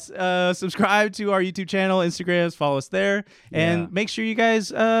 comment, subscribe to our YouTube channel, Instagrams, follow us there, and Yeah. make sure you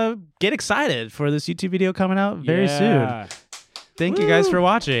guys get excited for this YouTube video coming out very Yeah. soon. Thank you guys for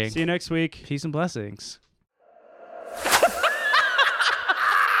watching. See you next week. Peace and blessings.